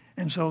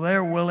 And so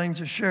they're willing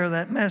to share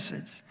that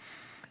message.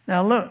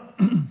 Now look,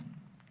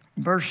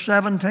 verse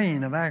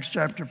 17 of Acts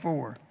chapter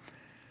 4.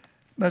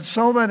 But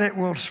so that it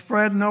will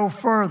spread no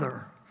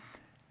further.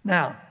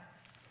 Now,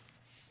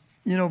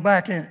 you know,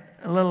 back in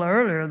a little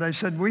earlier, they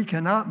said, we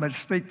cannot but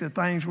speak the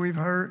things we've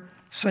heard,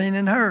 seen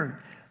and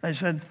heard. They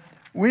said,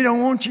 we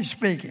don't want you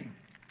speaking.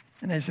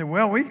 And they said,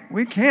 well,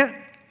 we can't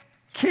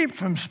keep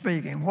from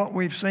speaking what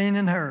we've seen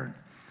and heard.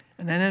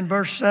 And then in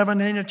verse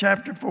 17 of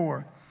chapter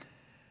 4,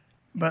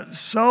 but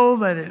so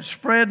that it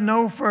spread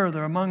no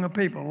further among the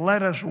people,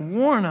 let us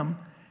warn them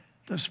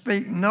to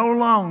speak no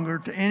longer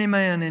to any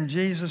man in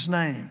Jesus'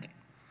 name.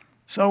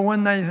 So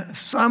when they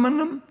summoned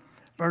them,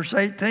 verse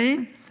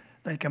 18,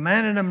 they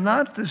commanded them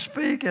not to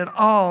speak at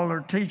all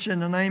or teach in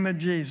the name of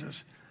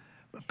Jesus.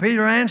 But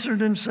Peter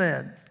answered and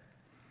said,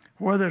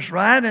 whether it's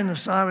right in the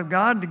sight of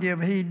God to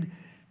give heed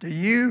To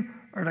you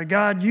or to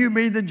God, you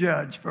be the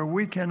judge, for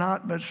we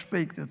cannot but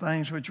speak the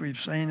things which we've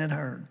seen and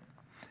heard.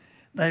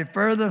 They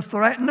further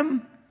threatened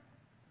them,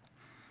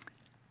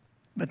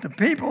 but the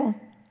people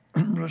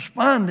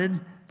responded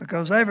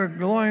because they were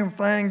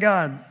glorifying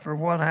God for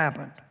what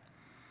happened.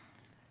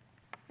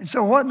 And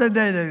so what did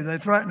they do? They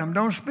threatened them,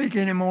 don't speak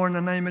anymore in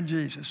the name of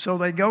Jesus. So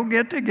they go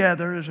get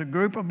together as a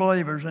group of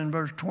believers in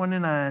verse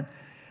 29,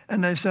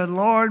 and they said,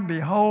 Lord,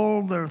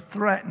 behold their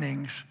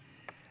threatenings,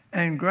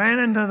 and grant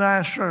unto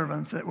thy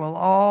servants that with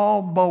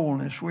all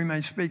boldness we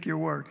may speak your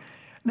word.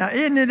 Now,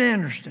 isn't it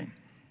interesting?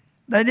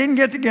 They didn't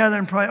get together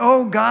and pray,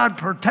 oh, God,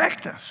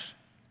 protect us.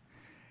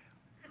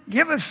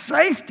 Give us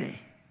safety.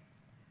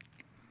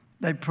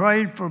 They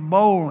prayed for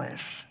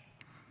boldness.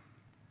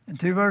 And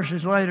 2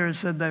 verses later, it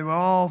said they were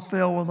all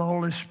filled with the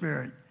Holy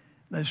Spirit.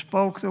 They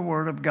spoke the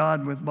word of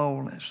God with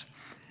boldness.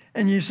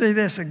 And you see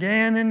this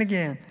again and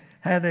again,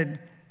 how they'd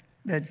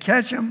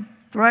catch them,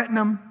 threaten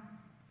them,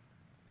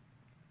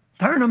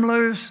 turn them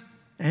loose,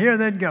 and here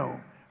they'd go.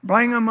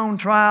 Bring them on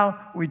trial.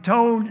 We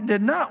told,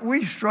 did not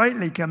we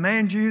straightly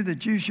command you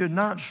that you should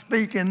not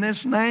speak in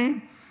this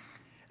name?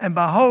 And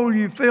behold,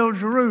 you fill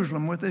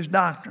Jerusalem with this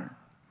doctrine.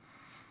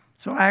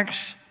 So Acts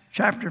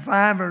chapter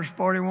 5, verse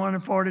 41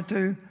 and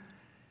 42.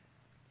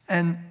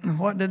 And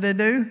what did they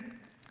do?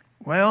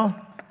 Well,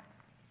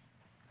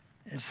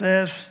 it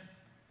says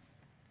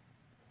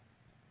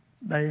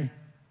they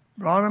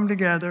brought them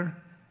together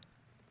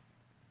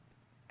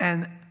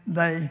and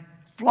they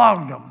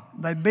flogged them.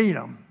 They beat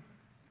them.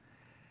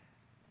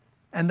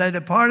 And they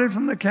departed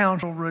from the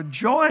council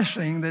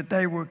rejoicing that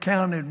they were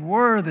counted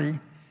worthy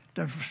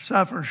to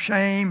suffer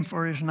shame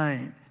for his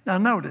name. Now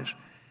notice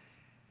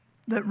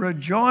that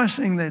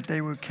rejoicing that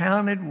they were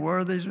counted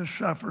worthy to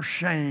suffer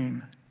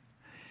shame.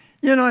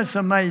 You know, it's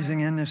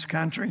amazing in this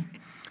country.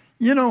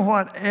 You know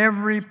what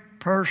every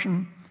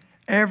person,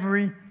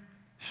 every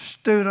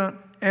student,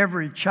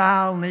 every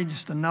child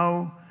needs to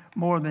know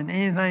more than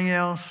anything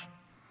else?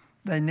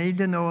 They need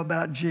to know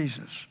about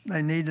Jesus.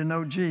 They need to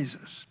know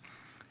Jesus.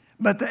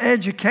 But the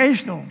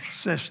educational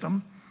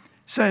system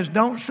says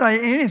don't say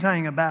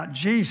anything about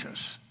Jesus.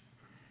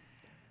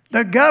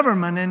 The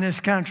government in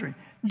this country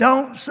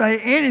don't say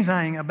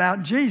anything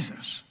about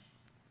Jesus.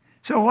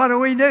 So what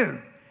do?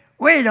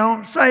 We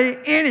don't say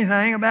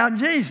anything about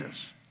Jesus.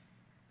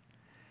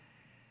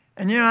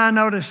 And you know, I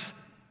notice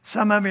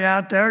some of you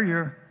out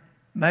there,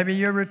 maybe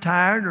you're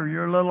retired or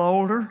you're a little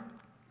older.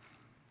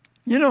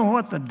 You know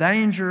what the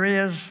danger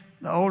is?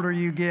 The older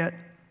you get,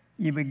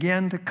 you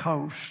begin to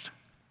coast.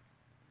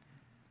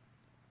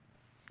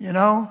 You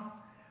know?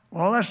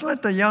 Well, let's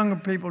let the younger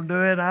people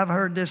do it. I've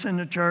heard this in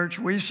the church.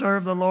 We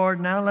serve the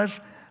Lord. Now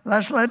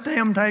let's let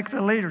them take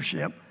the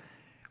leadership.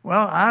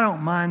 Well, I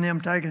don't mind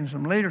them taking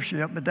some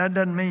leadership, but that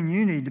doesn't mean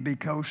you need to be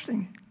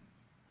coasting.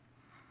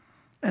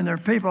 And there are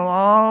people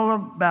all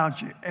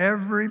about you.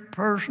 Every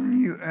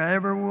person you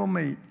ever will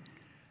meet,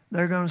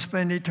 they're going to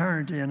spend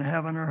eternity in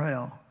heaven or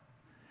hell.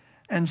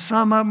 And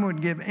some of them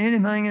would give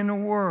anything in the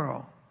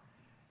world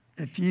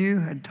if you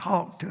had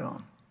talked to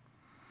them.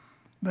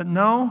 But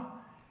no,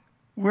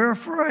 we're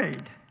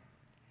afraid.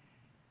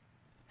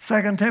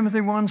 2 Timothy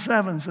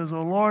 1:7 says, the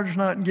Lord's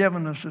not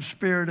given us a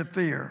spirit of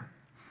fear.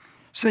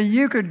 See,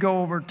 you could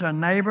go over to a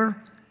neighbor,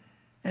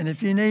 and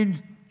if you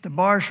need to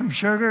borrow some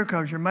sugar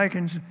because you're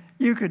making,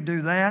 you could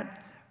do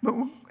that. But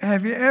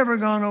have you ever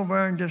gone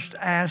over and just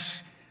asked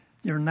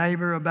your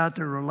neighbor about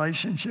their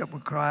relationship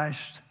with Christ?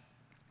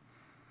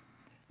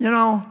 You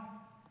know,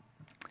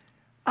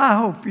 I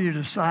hope you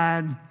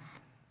decide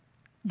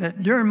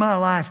that during my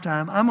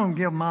lifetime, I'm going to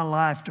give my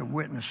life to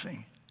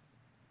witnessing.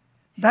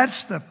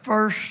 That's the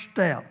first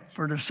step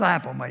for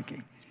disciple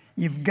making.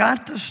 You've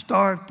got to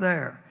start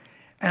there.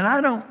 And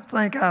I don't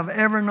think I've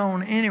ever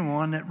known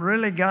anyone that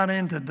really got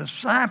into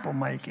disciple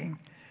making,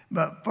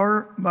 but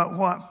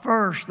what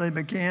first they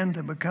began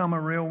to become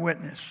a real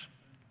witness.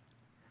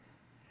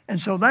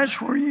 And so that's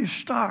where you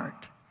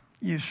start.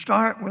 You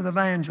start with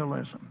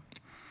evangelism.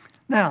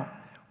 Now,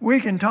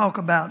 we can talk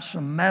about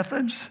some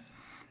methods,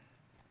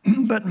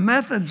 but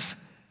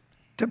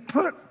to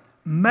put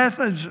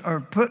methods or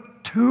put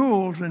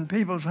tools in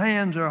people's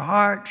hands or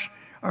hearts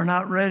are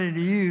not ready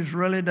to use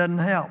really doesn't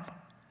help.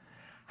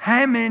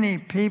 How many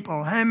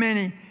people, how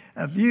many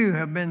of you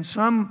have been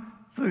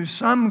through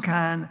some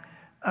kind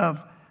of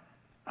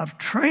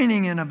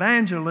training in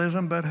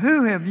evangelism, but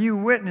who have you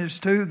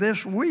witnessed to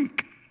this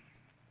week?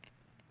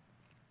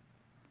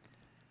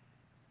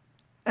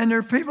 And there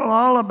are people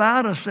all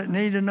about us that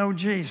need to know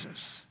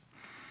Jesus.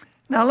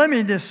 Now, let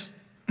me just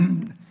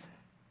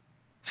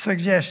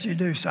suggest you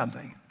do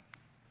something.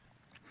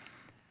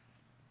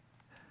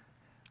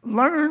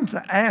 Learn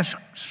to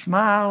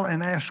smile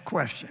and ask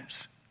questions.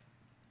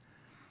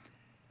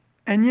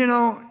 And you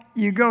know,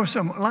 you go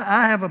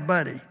I have a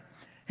buddy.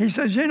 He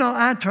says, you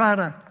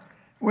know,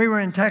 we were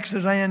in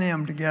Texas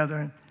A&M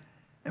together,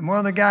 and one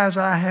of the guys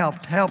I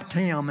helped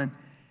him,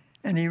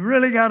 and he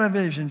really got a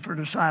vision for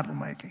disciple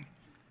making.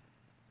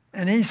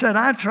 And he said,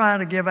 I try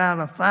to give out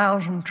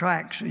 1,000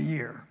 tracts a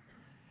year.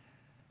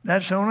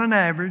 That's on an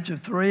average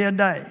of 3 a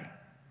day.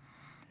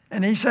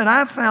 And he said,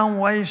 I've found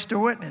ways to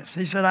witness.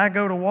 He said, I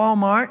go to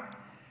Walmart,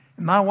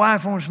 and my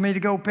wife wants me to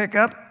go pick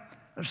up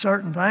a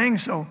certain thing,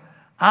 so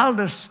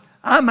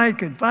I may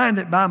could find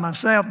it by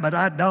myself, but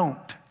I don't.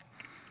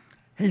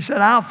 He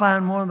said, I'll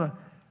find one of the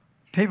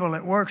people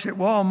that works at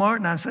Walmart,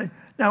 and I say,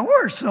 now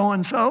where's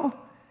so-and-so?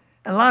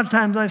 And a lot of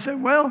times they say,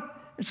 well,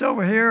 it's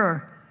over here.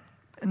 Or,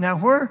 now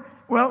where?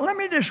 Well, let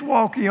me just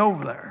walk you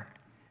over there.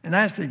 And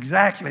that's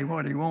exactly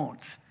what he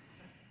wants.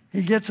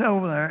 He gets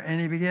over there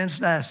and he begins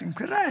to ask him,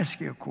 could I ask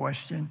you a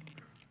question?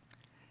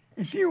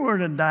 If you were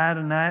to die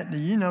tonight, do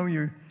you know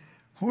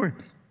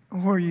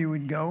where you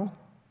would go?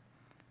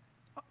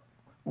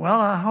 Well,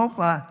 I hope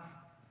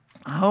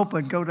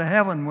I'd go to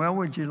heaven. Well,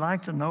 would you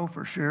like to know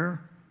for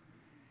sure?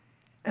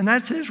 And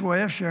that's his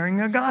way of sharing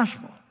the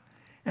gospel.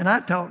 And I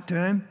talked to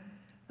him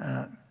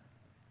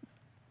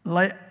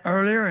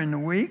earlier in the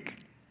week,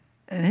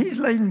 and he's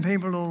leading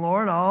people to the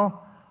Lord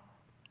all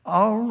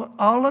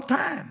the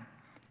time.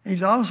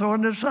 He's also a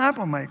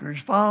disciple maker.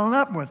 He's following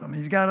up with them.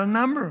 He's got a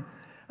number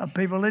of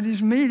people that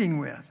he's meeting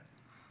with.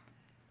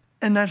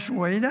 And that's the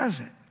way he does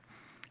it.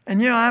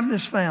 And, I've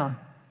just found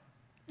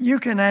you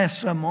can ask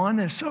someone.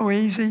 It's so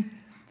easy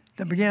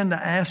to begin to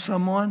ask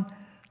someone.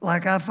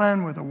 Like I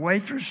find with a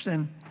waitress,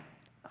 and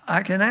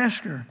I can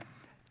ask her,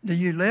 do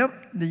you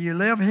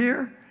live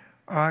here?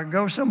 Or I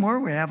go somewhere,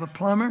 we have a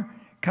plumber,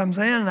 comes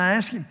in, and I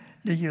ask him,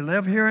 do you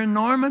live here in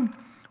Norman?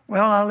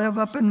 Well, I live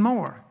up in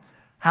Moore.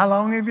 How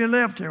long have you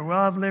lived here? Well,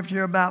 I've lived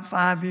here about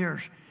 5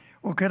 years.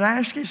 Well, could I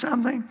ask you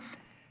something?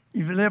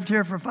 You've lived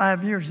here for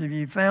 5 years. Have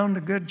you found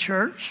a good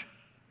church?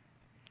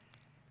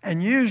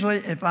 And usually,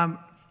 if I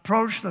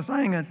approach the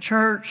thing at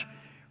church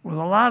with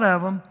a lot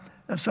of them,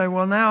 they say,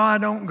 well, now I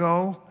don't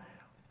go.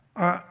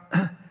 Or,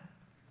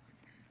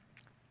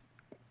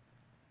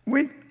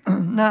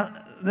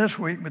 not this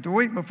week, but the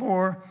week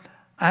before,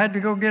 I had to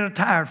go get a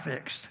tire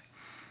fixed.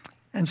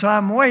 And so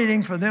I'm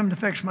waiting for them to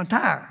fix my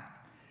tire.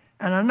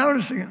 And I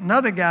noticed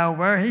another guy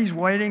over there, he's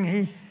waiting.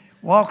 He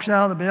walks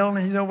out of the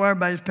building. He's over there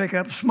by his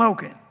pickup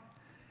smoking.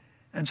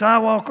 And so I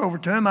walk over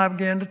to him. I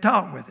began to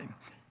talk with him.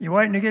 You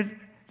waiting to get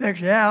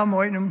fixed? Yeah, I'm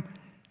waiting on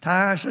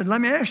tire. I said, let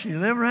me ask you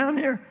live around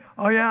here?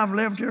 Oh, yeah, I've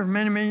lived here for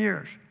many, many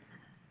years.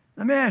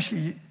 Let me ask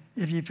you,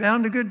 if you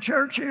found a good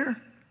church here?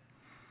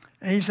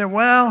 And he said,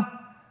 well,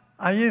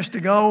 I used to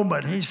go,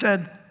 but he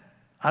said,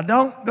 I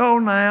don't go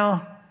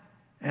now.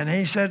 And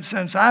he said,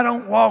 since I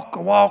don't walk the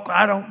walk,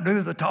 I don't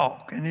do the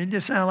talk. And he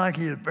just sounded like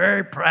he was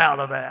very proud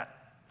of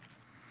that.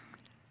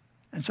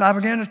 And so I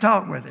began to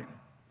talk with him.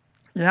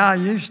 Yeah, I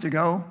used to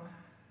go.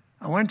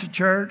 I went to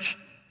church,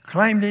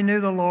 claimed he knew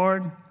the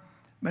Lord,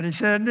 but he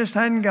said, this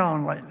hadn't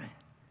gone lately.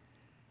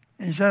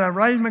 And he said, I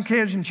raised my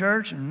kids in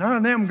church, and none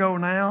of them go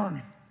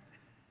now.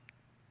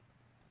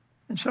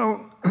 And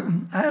so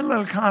I had a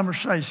little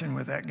conversation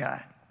with that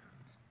guy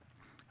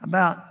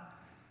about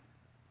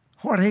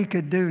what he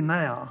could do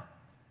now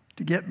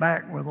to get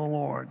back with the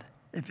Lord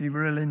if he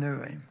really knew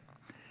him.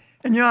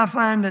 And I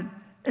find that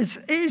it's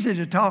easy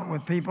to talk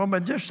with people,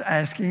 but just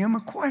asking them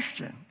a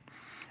question.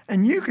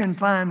 And you can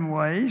find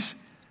ways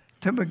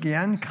to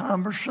begin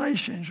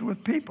conversations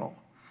with people.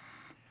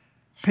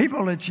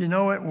 People that you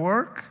know at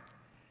work.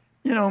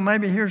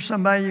 Maybe here's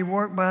somebody you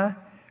work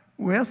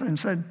with and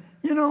said,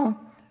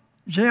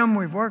 Jim,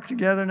 we've worked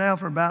together now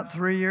for about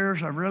 3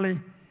 years. I really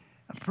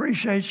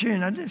appreciate you.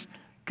 And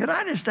could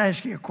I just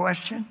ask you a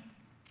question?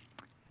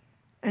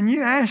 And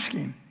you ask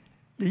him,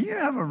 do you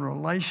have a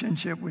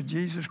relationship with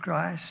Jesus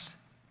Christ?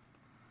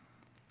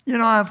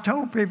 I've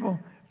told people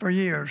for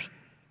years,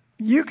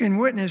 you can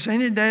witness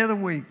any day of the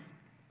week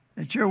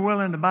that you're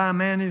willing to buy a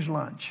man his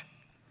lunch.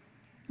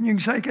 You can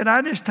say, could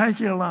I just take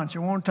you to lunch? I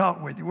want to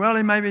talk with you. Well,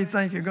 he maybe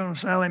think you're going to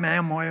sell him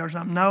Amway or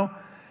something. No,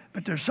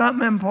 but there's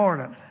something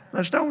important.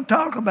 Let's don't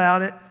talk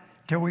about it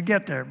till we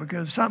get there,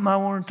 because it's something I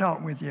want to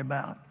talk with you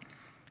about.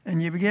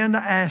 And you begin to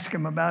ask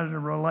him about a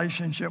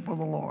relationship with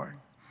the Lord.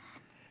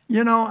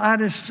 I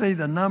just see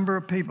the number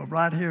of people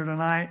right here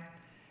tonight.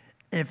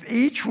 If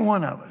each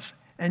one of us,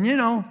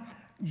 and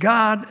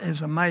God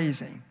is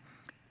amazing.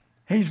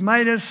 He's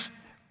made us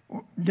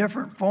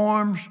different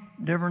forms,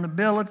 different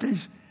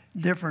abilities,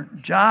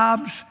 different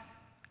jobs,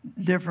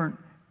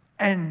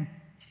 and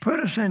put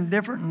us in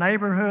different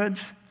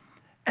neighborhoods.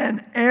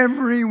 And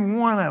every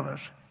one of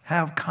us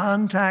have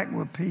contact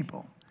with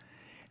people.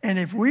 And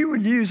if we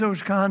would use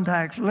those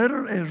contacts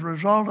literally as a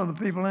result of the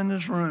people in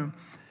this room,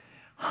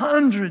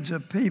 hundreds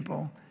of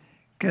people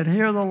could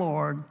hear of the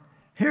Lord,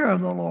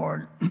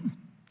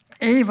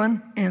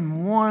 even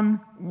in 1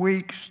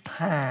 week's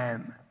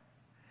time,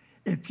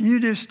 if you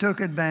just took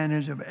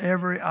advantage of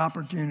every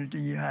opportunity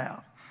you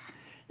have.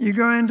 You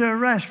go into a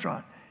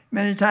restaurant.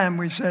 Many times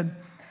we said,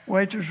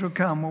 waiters will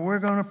come. Well, we're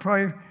going to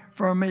pray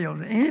for our meals.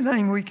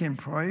 Anything we can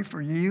pray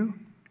for you.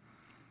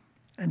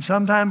 And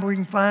sometimes we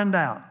can find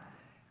out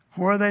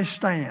where they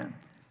stand,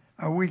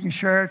 or we can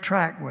share a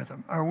tract with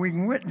them, or we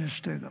can witness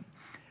to them.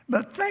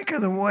 But think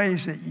of the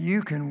ways that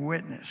you can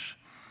witness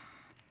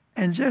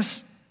and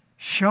just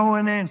show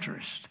an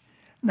interest.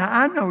 Now,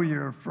 I know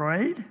you're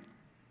afraid.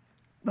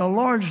 The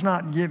Lord's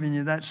not giving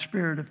you that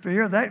spirit of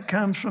fear. That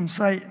comes from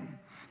Satan.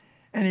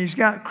 And he's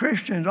got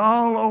Christians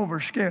all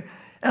over scared.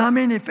 And I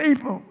mean, if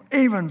people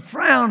even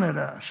frown at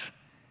us,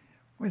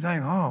 we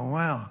think, oh,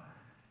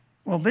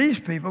 well, these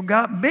people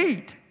got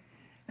beat.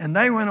 And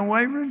they went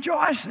away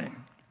rejoicing.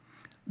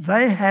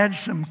 They had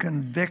some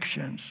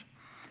convictions.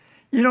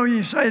 You know,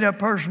 you say to a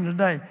person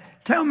today,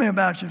 tell me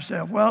about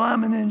yourself. Well,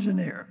 I'm an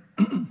engineer.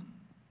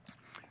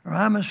 Or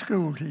I'm a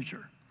school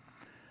teacher.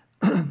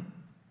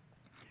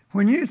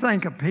 When you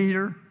think of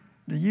Peter,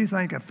 do you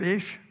think of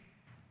fish?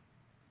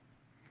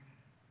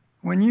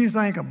 When you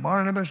think of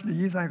Barnabas, do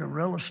you think of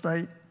real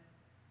estate?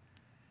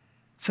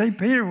 See,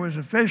 Peter was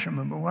a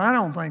fisherman, but when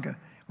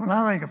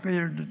I think of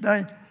Peter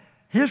today,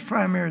 his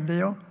primary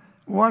deal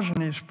wasn't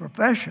his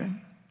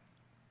profession.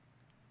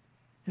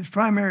 His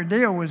primary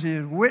deal was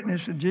his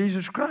witness of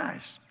Jesus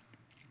Christ.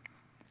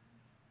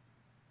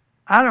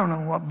 I don't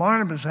know what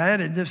Barnabas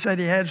had. It just said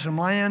he had some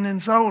land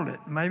and sold it.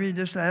 Maybe he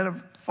just had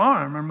a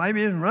farm, or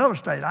maybe it's real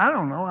estate. I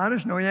don't know. I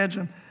just know he had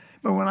some.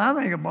 But when I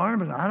think of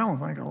Barnabas, I don't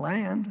think of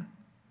land.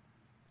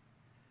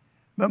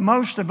 But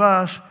most of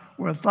us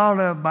were thought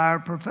of by our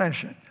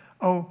profession.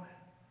 Oh,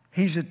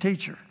 he's a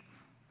teacher.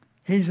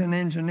 He's an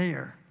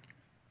engineer.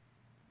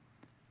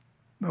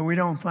 But we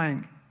don't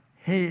think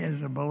he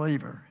is a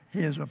believer. He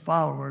is a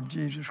follower of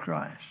Jesus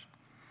Christ.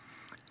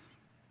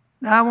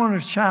 Now, I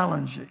want to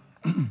challenge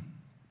you.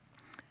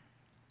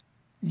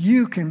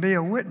 You can be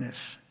a witness.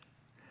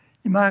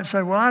 You might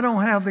say, well, I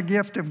don't have the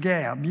gift of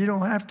gab. You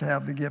don't have to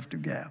have the gift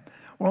of gab.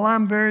 Well,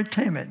 I'm very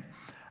timid.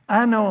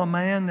 I know a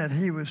man that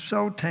he was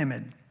so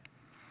timid.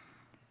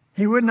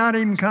 He would not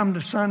even come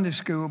to Sunday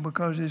school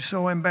because he's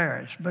so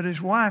embarrassed. But his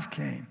wife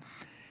came.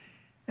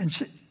 And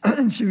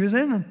she was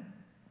in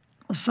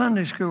a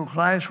Sunday school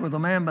class with a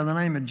man by the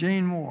name of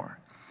Gene Moore.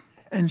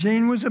 And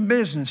Gene was a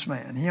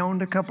businessman. He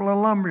owned a couple of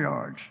lumber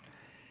yards.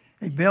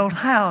 He built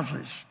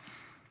houses.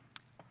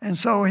 And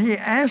so he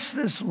asked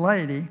this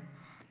lady,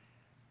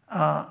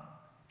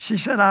 she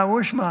said, I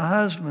wish my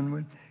husband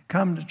would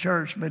come to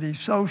church, but he's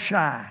so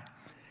shy.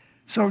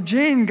 So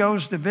Gene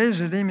goes to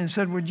visit him and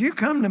said, would you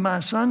come to my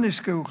Sunday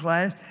school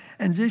class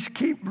and just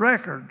keep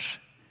records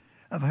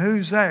of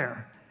who's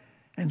there?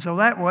 And so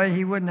that way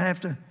he wouldn't have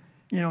to,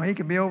 he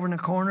could be over in the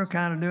corner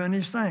kind of doing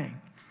his thing.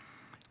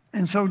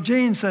 And so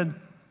Gene said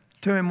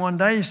to him one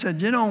day, he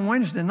said, on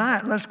Wednesday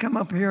night, let's come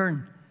up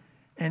here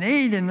and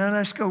eat, and then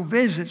let's go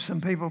visit some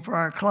people for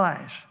our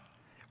class.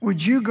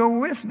 Would you go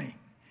with me?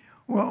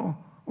 Well,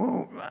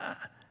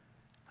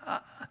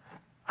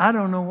 I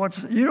don't know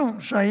you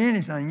don't say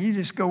anything. You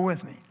just go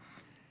with me.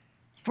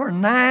 For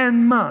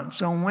 9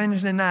 months on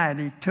Wednesday night,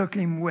 he took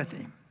him with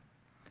him.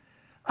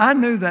 I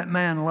knew that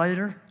man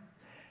later.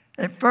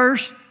 At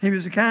first, he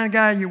was the kind of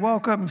guy you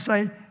walk up and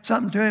say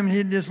something to him, and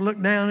he'd just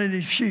look down at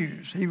his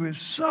shoes. He was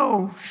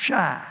so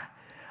shy.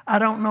 I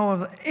don't know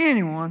of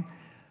anyone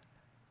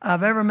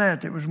I've ever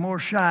met that was more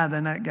shy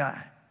than that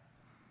guy.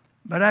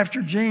 But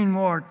after Gene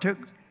Moore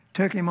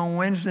took him on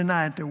Wednesday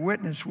night to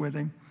witness with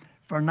him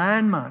for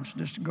 9 months,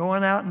 just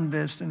going out and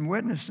visiting,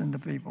 witnessing to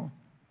people,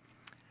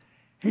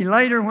 he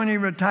later, when he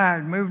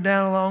retired, moved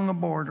down along the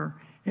border.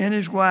 He and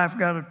his wife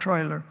got a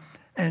trailer,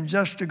 and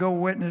just to go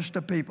witness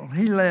to people.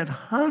 He led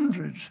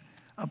hundreds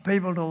of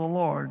people to the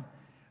Lord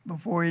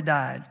before he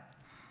died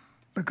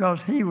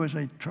because he was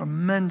a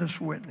tremendous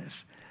witness.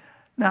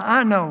 Now,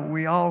 I know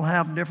we all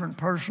have different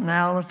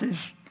personalities.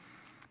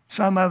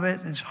 Some of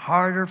it is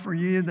harder for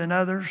you than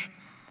others.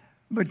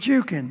 But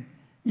you can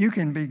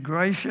be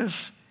gracious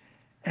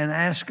and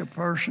ask a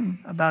person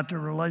about their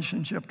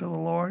relationship to the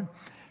Lord.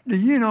 Do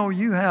you know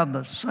you have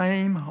the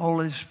same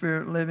Holy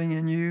Spirit living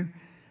in you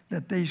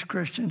that these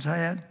Christians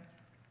had?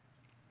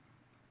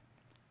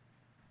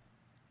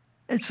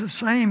 It's the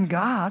same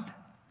God.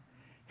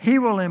 He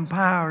will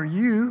empower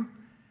you.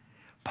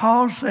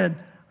 Paul said,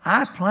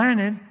 I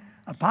planted,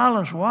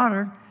 Apollos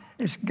watered.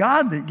 It's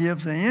God that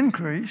gives the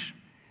increase.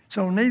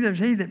 So neither is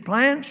he that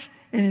plants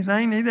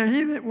anything, neither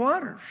he that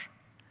waters.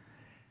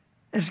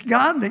 It's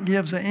God that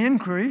gives the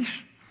increase.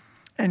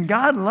 And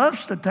God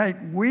loves to take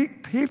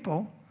weak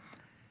people.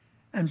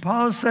 And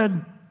Paul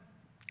said,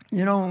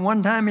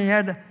 one time he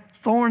had a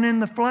thorn in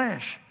the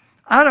flesh.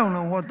 I don't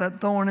know what that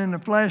thorn in the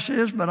flesh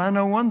is, but I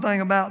know one thing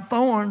about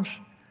thorns.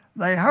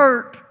 They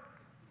hurt.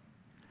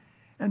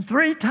 And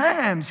 3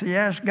 times he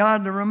asked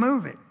God to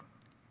remove it.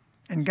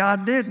 And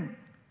God didn't.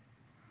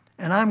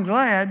 And I'm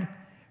glad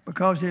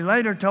because he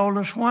later told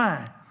us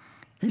why.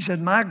 He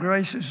said, my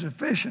grace is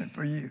sufficient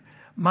for you.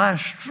 My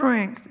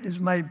strength is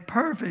made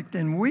perfect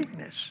in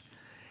weakness.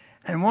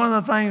 And one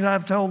of the things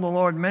I've told the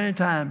Lord many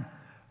times,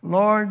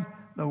 Lord,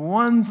 the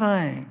one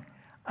thing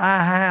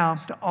I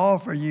have to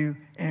offer you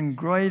in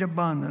great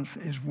abundance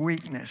is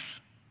weakness.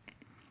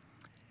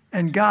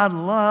 And God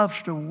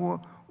loves to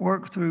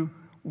work through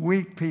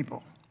weak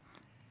people.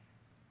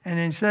 And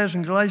it says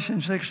in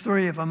Galatians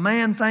 6:3, if a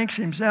man thinks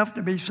himself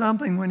to be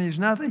something when he's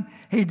nothing,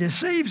 he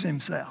deceives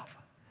himself.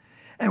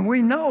 And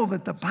we know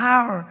that the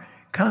power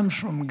comes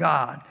from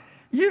God.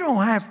 You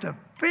don't have to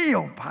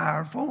feel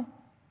powerful.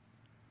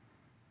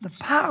 The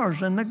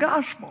power's in the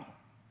gospel.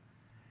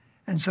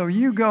 And so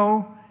you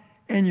go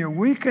in your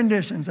weak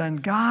conditions,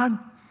 and God,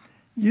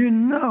 you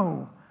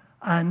know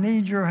I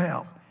need your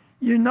help.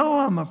 You know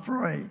I'm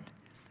afraid.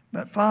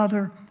 But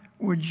Father,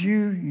 would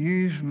you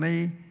use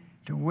me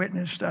to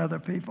witness to other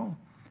people?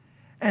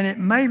 And it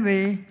may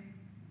be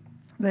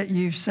that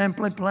you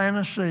simply plant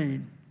a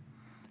seed.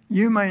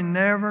 You may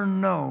never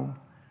know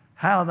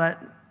how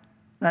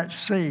that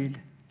seed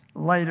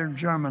later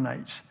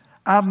germinates.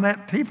 I've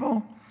met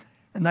people,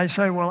 and they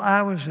say, well,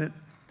 I was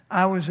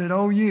at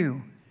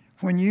OU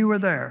when you were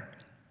there.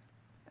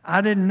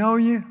 I didn't know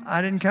you.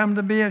 I didn't come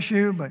to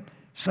BSU, but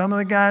some of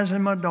the guys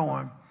in my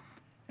dorm,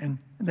 and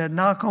they'd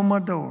knock on my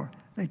door.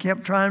 They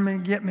kept trying to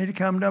get me to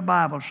come to a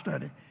Bible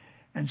study.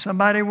 And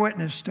somebody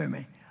witnessed to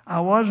me.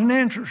 I wasn't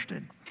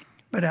interested,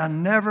 but I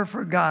never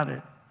forgot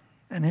it.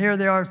 And here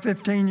they are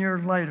 15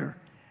 years later.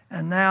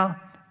 And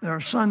now they're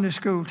a Sunday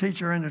school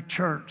teacher in a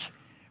church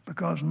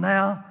because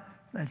now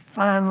they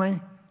finally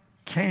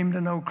came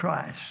to know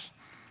Christ.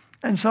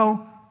 And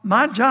so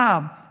my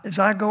job is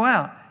I go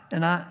out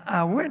and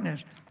I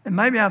witness. And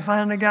maybe I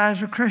find the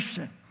guy's a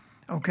Christian.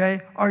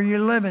 Okay? Are you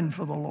living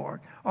for the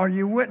Lord? Are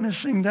you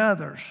witnessing to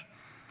others?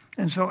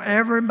 And so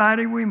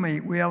everybody we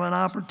meet, we have an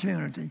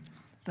opportunity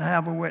to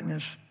have a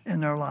witness in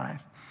their life.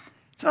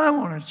 So I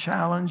want to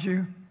challenge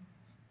you.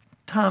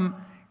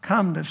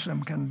 Come to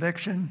some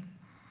conviction.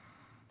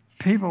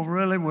 People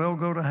really will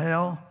go to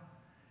hell,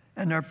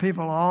 and there are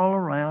people all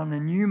around,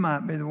 and you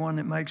might be the one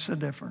that makes the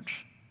difference.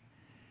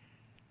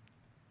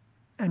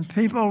 And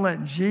people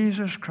that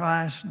Jesus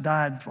Christ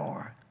died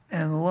for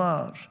and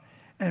loves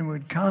and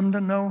would come to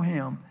know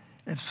him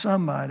if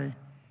somebody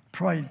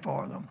prayed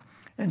for them.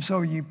 And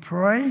so you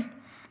pray,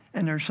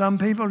 and there's some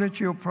people that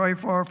you'll pray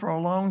for a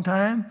long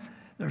time.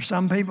 There's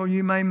some people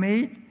you may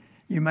meet.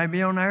 You may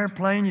be on an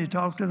airplane, you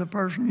talk to the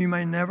person, you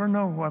may never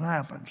know what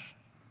happens.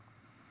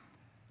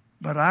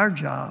 But our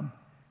job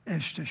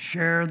is to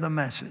share the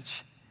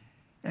message,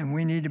 and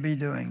we need to be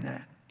doing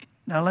that.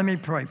 Now let me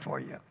pray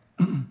for you.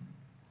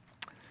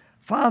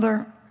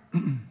 Father,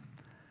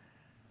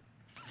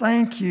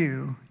 thank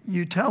you.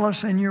 You tell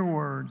us in your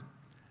word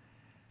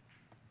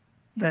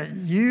that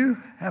you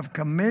have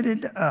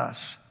committed to us.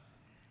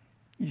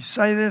 You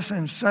say this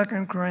in 2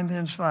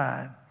 Corinthians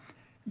 5.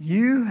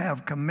 You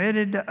have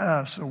committed to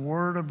us a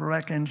word of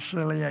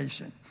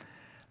reconciliation.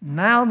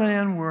 Now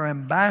then, we're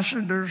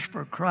ambassadors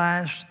for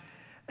Christ,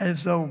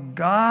 as though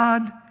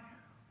God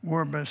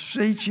were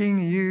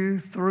beseeching you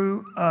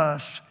through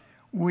us.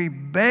 We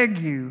beg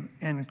you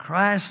in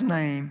Christ's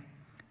name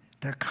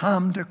to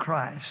come to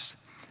Christ.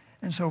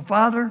 And so,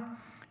 Father,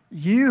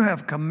 you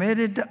have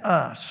committed to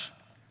us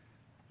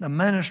the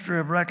ministry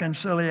of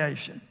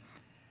reconciliation.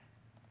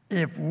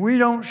 If we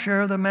don't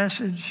share the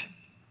message,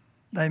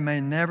 they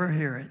may never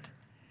hear it.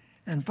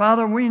 And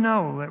Father, we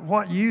know that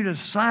what you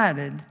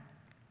decided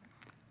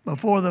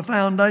before the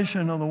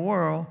foundation of the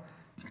world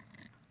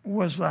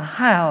was the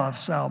how of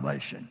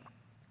salvation.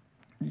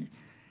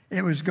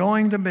 It was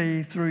going to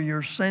be through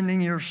your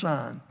sending your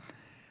Son.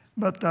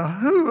 But the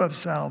who of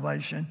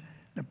salvation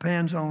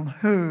depends on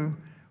who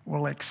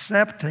will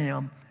accept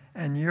him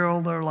and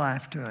yield their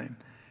life to him.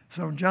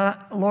 So,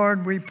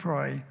 Lord, we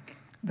pray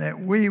that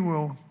we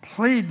will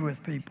plead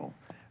with people,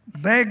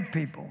 beg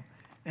people,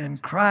 in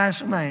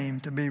Christ's name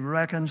to be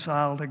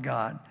reconciled to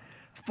God.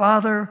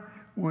 Father,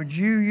 would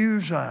you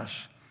use us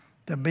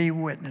to be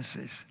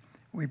witnesses?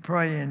 We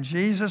pray in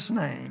Jesus'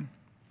 name,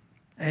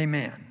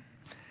 amen.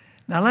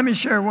 Now let me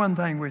share one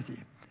thing with you.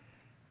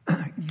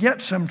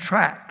 Get some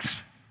tracts.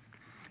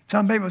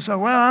 Some people say,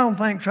 well, I don't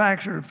think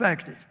tracts are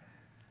effective.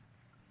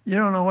 You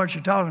don't know what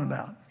you're talking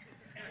about.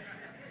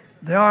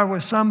 They are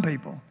with some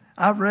people.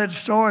 I've read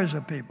stories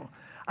of people.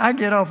 I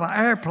get off an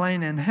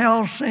airplane in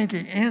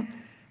Helsinki, in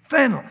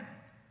Finland,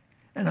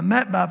 and I'm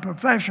met by a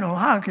professional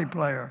hockey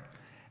player.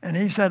 And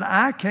he said,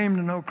 I came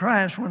to know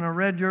Christ when I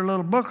read your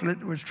little booklet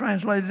that was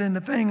translated into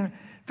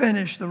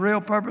Finnish, The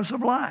Real Purpose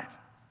of Life.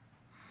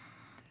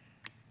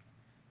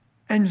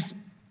 And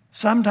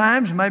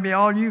sometimes maybe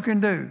all you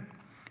can do.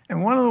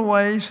 And one of the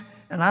ways,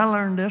 and I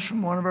learned this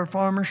from one of our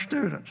former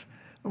students,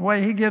 the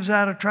way he gives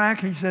out a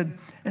tract, he said,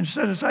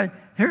 instead of saying,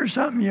 here's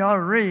something you ought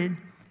to read,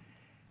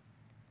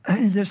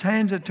 he just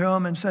hands it to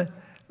him and said,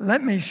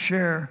 let me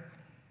share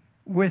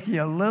with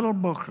you a little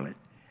booklet.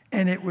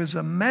 And it was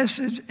a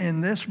message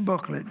in this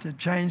booklet to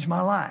change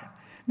my life.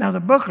 Now, the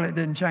booklet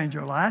didn't change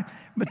your life,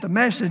 but the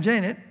message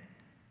in it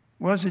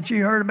was that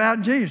you heard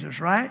about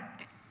Jesus, right?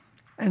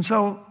 And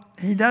so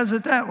he does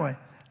it that way.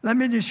 Let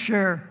me just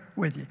share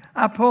with you.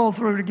 I pulled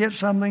through to get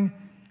something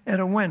at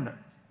a window,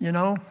 you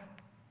know.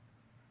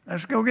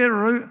 Let's go get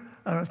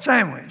a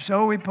sandwich.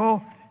 So we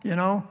pull, you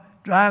know,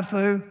 drive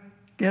through,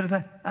 get it.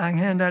 I can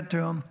hand that to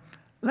him.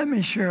 Let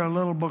me share a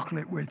little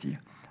booklet with you.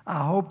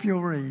 I hope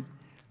you'll read.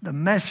 The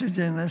message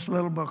in this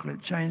little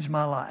booklet changed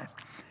my life.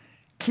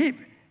 Keep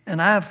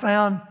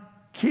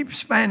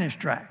Spanish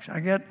tracts.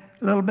 I get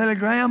little Billy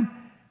Graham.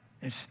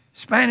 It's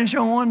Spanish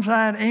on one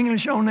side,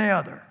 English on the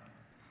other.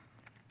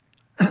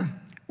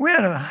 We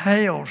had a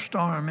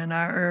hailstorm in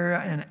our area,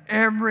 and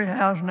every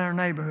house in our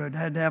neighborhood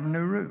had to have a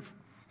new roof.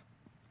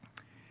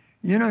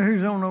 You know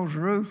who's on those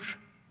roofs?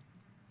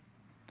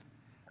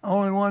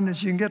 Only one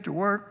that you can get to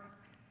work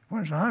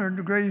when it's 100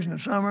 degrees in the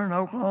summer in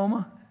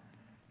Oklahoma.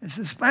 It's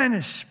the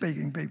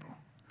Spanish-speaking people.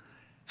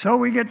 So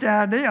we get the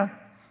idea,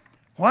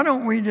 why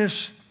don't we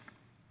just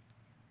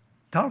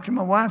talk to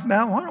my wife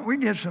about, why don't we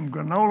get some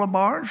granola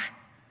bars,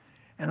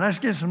 and let's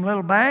get some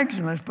little bags,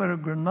 and let's put a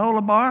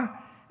granola bar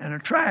and a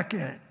track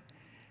in it.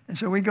 And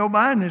so we go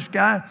by, and this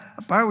guy,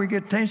 apart we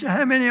get attention,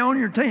 how many on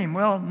your team?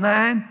 Well,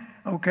 9.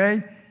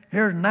 Okay,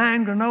 here's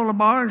 9 granola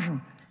bars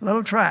and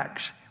little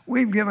tracks.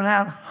 We've given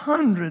out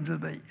hundreds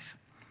of these.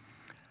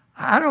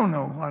 I don't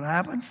know what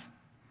happens,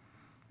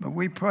 but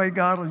we pray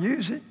God will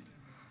use it.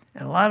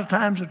 And a lot of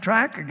times a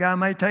track, a guy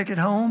may take it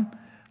home,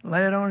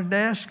 lay it on his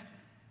desk,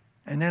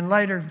 and then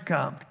later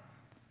come.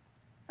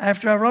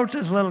 After I wrote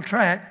this little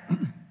track,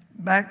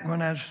 back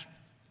when I was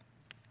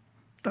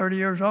 30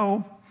 years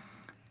old,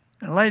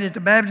 a lady at the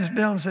Baptist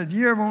building said,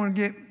 you ever want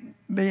to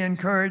be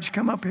encouraged,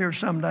 come up here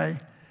someday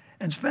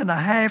and spend a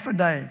half a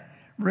day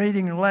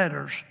reading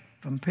letters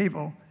from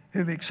people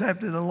who've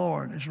accepted the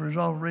Lord as a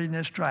result of reading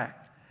this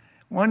tract.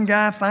 One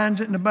guy finds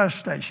it in the bus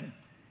station,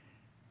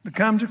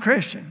 becomes a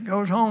Christian,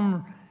 goes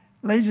home,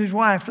 leads his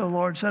wife to the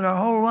Lord, said our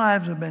whole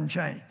lives have been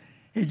changed.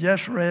 He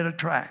just read a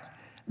tract.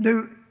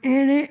 Do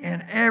any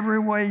and every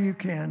way you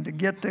can to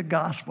get the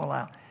gospel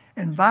out.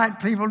 Invite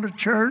people to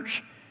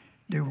church,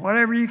 do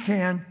whatever you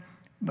can,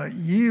 but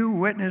you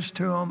witness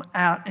to them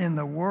out in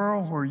the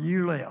world where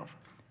you live.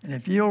 And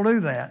if you'll do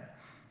that,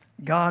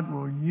 God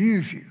will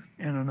use you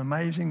in an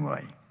amazing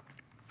way.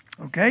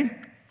 Okay?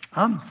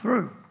 I'm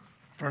through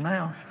for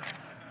now.